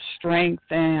people's strength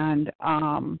and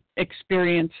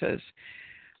experiences.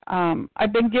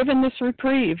 I've been given this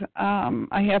reprieve.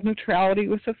 I have neutrality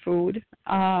with the food,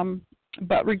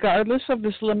 but regardless of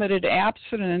this limited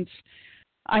abstinence,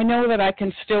 I know that I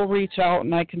can still reach out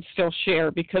and I can still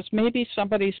share, because maybe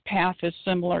somebody's path is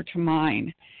similar to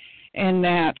mine, and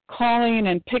that calling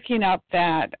and picking up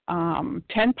that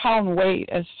 10-pound weight,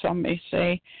 as some may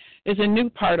say, is a new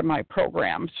part of my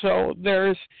program. So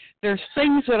there's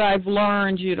things that I've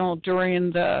learned,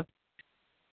 during the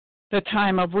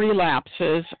time of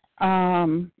relapses,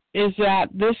 is that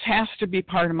this has to be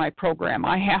part of my program.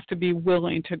 I have to be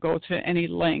willing to go to any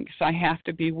lengths. I have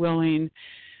to be willing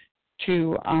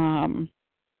to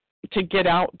get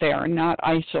out there and not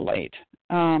isolate.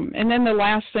 And then the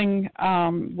last thing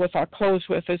I'll close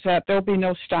with is that there'll be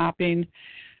no stopping.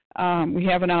 We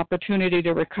have an opportunity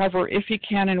to recover if you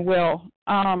can and will.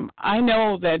 I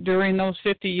know that during those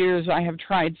 50 years I have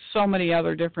tried so many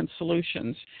other different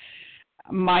solutions.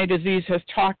 My disease has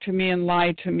talked to me and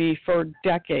lied to me for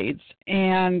decades.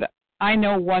 And I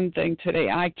know one thing today,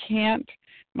 I can't,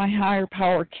 my higher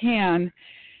power can,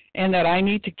 and that I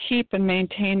need to keep and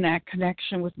maintain that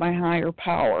connection with my higher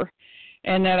power,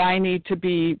 and that I need to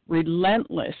be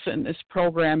relentless in this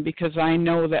program because I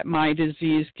know that my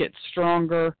disease gets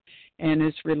stronger and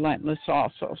is relentless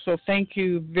also. So thank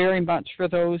you very much for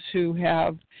those who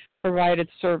have provided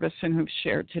service and who've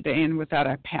shared today, and with that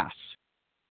I pass.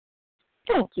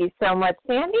 Thank you so much,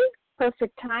 Sandy.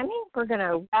 Perfect timing. We're going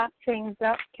to wrap things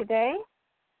up today.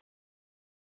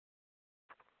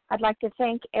 I'd like to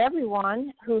thank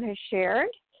everyone who has shared.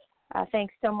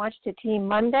 Thanks so much to Team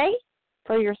Monday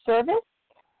for your service.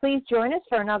 Please join us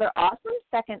for another awesome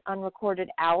second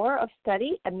unrecorded hour of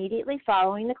study immediately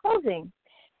following the closing.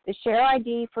 The share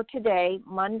ID for today,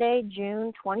 Monday,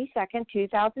 June 22nd,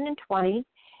 2020,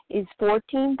 is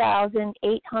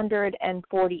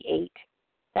 14,848.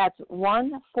 That's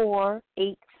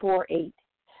 14848.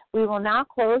 We will now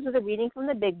close with a reading from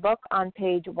the Big Book on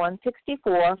page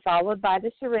 164, followed by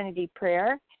the Serenity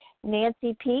Prayer.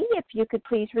 Nancy P., if you could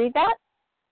please read that.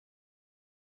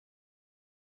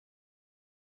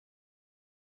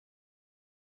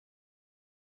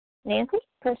 Nancy,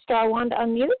 press star 1 to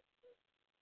unmute.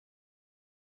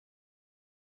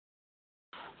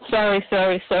 Sorry,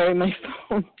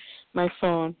 my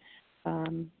phone.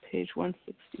 Page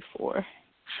 164.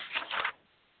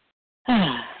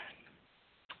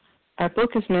 Our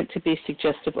book is meant to be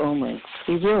suggestive only.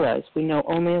 We realize we know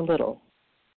only a little.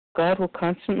 God will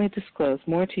constantly disclose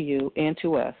more to you and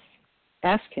to us.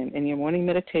 Ask Him in your morning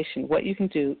meditation what you can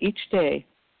do each day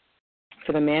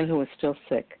for the man who is still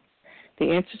sick.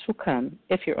 The answers will come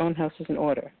if your own house is in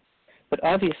order. But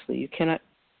obviously you cannot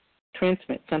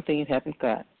transmit something you haven't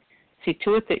got. See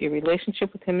to it that your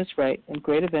relationship with Him is right, and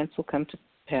great events will come to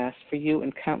pass for you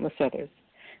and countless others.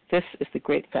 This is the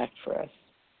great fact for us.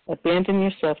 Abandon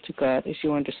yourself to God as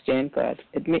you understand God.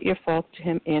 Admit your faults to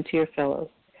Him and to your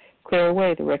fellows. Clear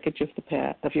away the wreckage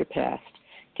of your past.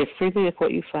 Give freely of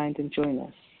what you find and join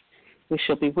us. We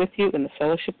shall be with you in the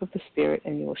fellowship of the Spirit,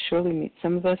 and you will surely meet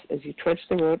some of us as you trudge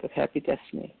the road of happy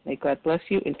destiny. May God bless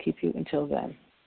you and keep you until then.